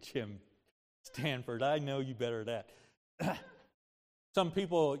get Jim Stanford. I know you better at that. Some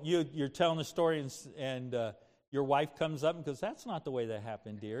people, you're telling a story and your wife comes up and goes, that's not the way that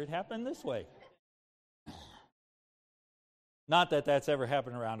happened, dear. It happened this way. Not that that's ever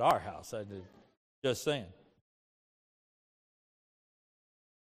happened around our house. Just saying.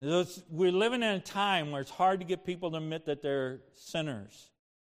 We're living in a time where it's hard to get people to admit that they're sinners.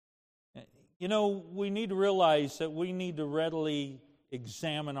 You know, we need to realize that we need to readily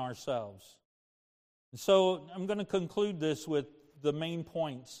examine ourselves. And so I'm going to conclude this with the main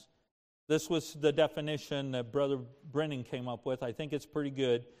points. This was the definition that Brother Brennan came up with. I think it's pretty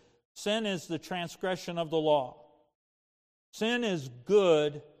good. Sin is the transgression of the law. Sin is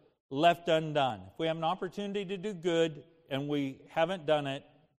good left undone. If we have an opportunity to do good and we haven't done it,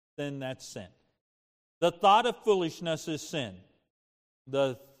 then that's sin. The thought of foolishness is sin.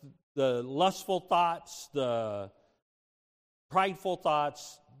 The lustful thoughts, the prideful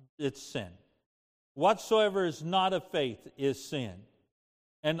thoughts, it's sin. Whatsoever is not of faith is sin.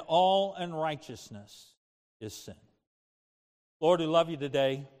 And all unrighteousness is sin. Lord, we love you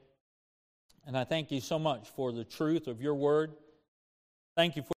today. And I thank you so much for the truth of your word.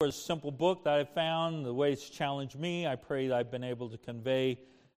 Thank you for the simple book that I found, the way it's challenged me. I pray that I've been able to convey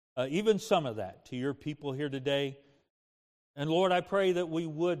even some of that, to your people here today. And Lord, I pray that we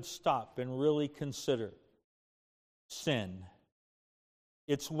would stop and really consider sin,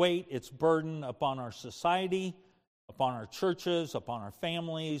 its weight, its burden upon our society, upon our churches, upon our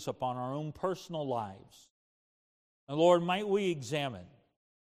families, upon our own personal lives. And Lord, might we examine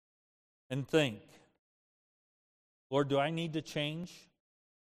and think, Lord, do I need to change?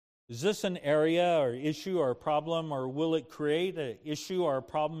 Is this an area or issue or a problem, or will it create an issue or a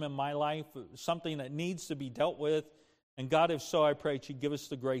problem in my life, something that needs to be dealt with? And God, if so, I pray that you give us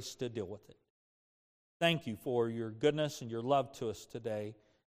the grace to deal with it. Thank you for your goodness and your love to us today.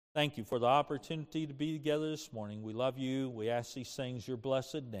 Thank you for the opportunity to be together this morning. We love you. We ask these things in your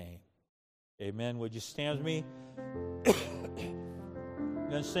blessed name. Amen. Would you stand with me? I'm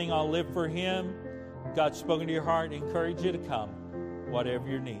going to sing I'll Live for Him. God's spoken to your heart. Encourage you to come, whatever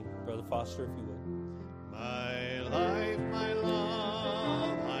your need. Brother Foster, if you would. My life, my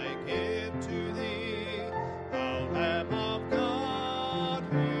love, I give to thee, thou Lamb of God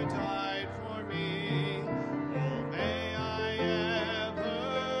who died for me. Oh, may I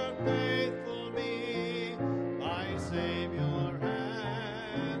ever faithful be, my Savior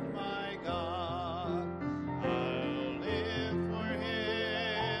and my God. I'll live for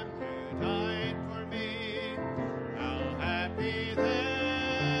Him who died for me. How happy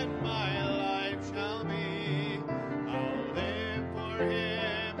then my life shall be. I'll live for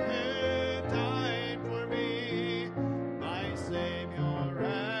Him who died for me, my Savior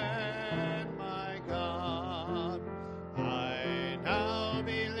and my God. I now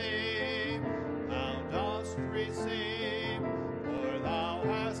believe thou dost receive, for thou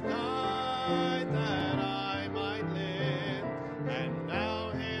hast died that I might live, and now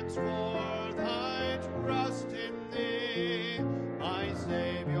henceforth I trust in thee, my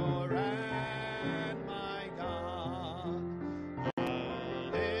Savior and my God.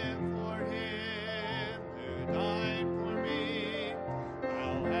 I'll live for Him who died for me.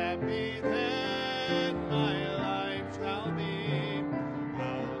 How happy then my life shall be.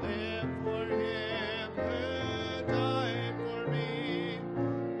 I'll live for Him who died for me,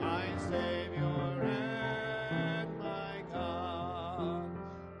 my Savior and my God.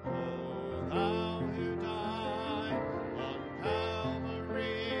 O thou who died on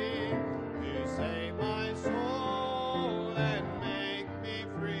Calvary, to save my soul and make me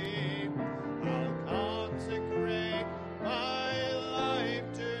free, I'll consecrate my life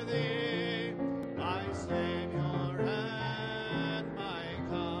to thee, my Savior and my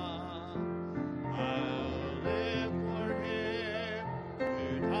God. I'll live for Him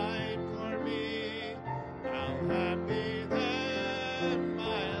who died for me. How happy then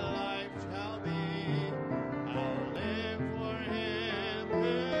my life shall be. I'll live for Him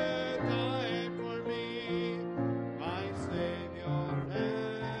who died for me, my Savior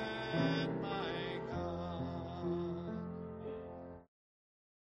and my God.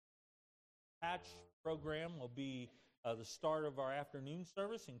 Patch program will be the start of our afternoon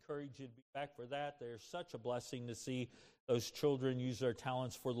service. Encourage you to be back for that. There's such a blessing to see those children use their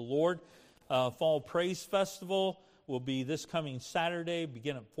talents for the Lord. Fall Praise Festival will be this coming Saturday,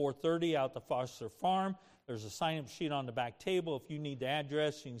 begin at 4:30 out at the Foster Farm. There's a sign-up sheet on the back table. If you need the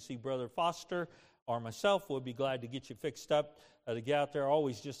address, you can see Brother Foster or myself. We'll be glad to get you fixed up to get out there.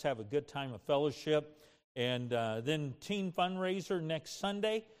 Always just have a good time of fellowship. And then teen fundraiser next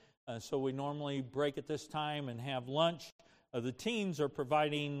Sunday. So we normally break at this time and have lunch. The teens are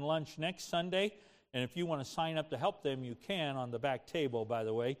providing lunch next Sunday. And if you want to sign up to help them, you can on the back table, by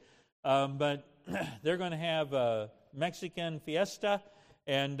the way. But they're going to have a Mexican fiesta.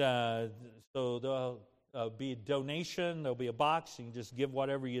 And so there'll be a donation. There'll be a box. You can just give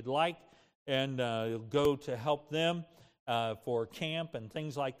whatever you'd like. And it'll go to help them for camp and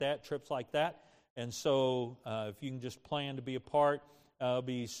things like that, trips like that. And so if you can just plan to be a part, they'll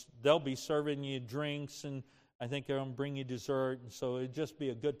be serving you drinks, and I think they're going to bring you dessert. And so it'll just be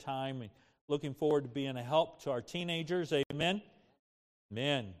a good time. And looking forward to being a help to our teenagers. Amen?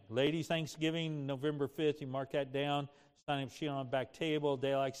 Amen. Ladies, Thanksgiving, November 5th. You mark that down. Sign-up sheet on the back table.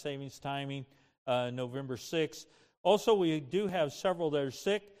 Daylight savings timing, November 6th. Also, we do have several that are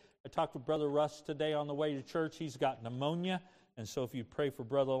sick. I talked with Brother Russ today on the way to church. He's got pneumonia. And so if you pray for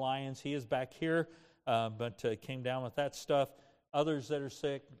Brother Lyons, he is back here, but came down with that stuff. Others that are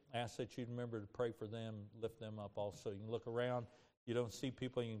sick, I ask that you remember to pray for them, lift them up also. You can look around. You don't see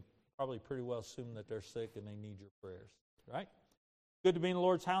people, you can probably pretty well assume that they're sick and they need your prayers. Right? Good to be in the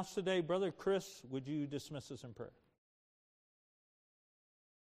Lord's house today. Brother Chris, would you dismiss us in prayer?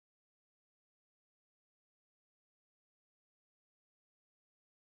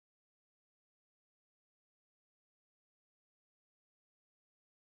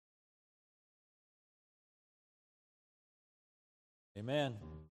 Amen.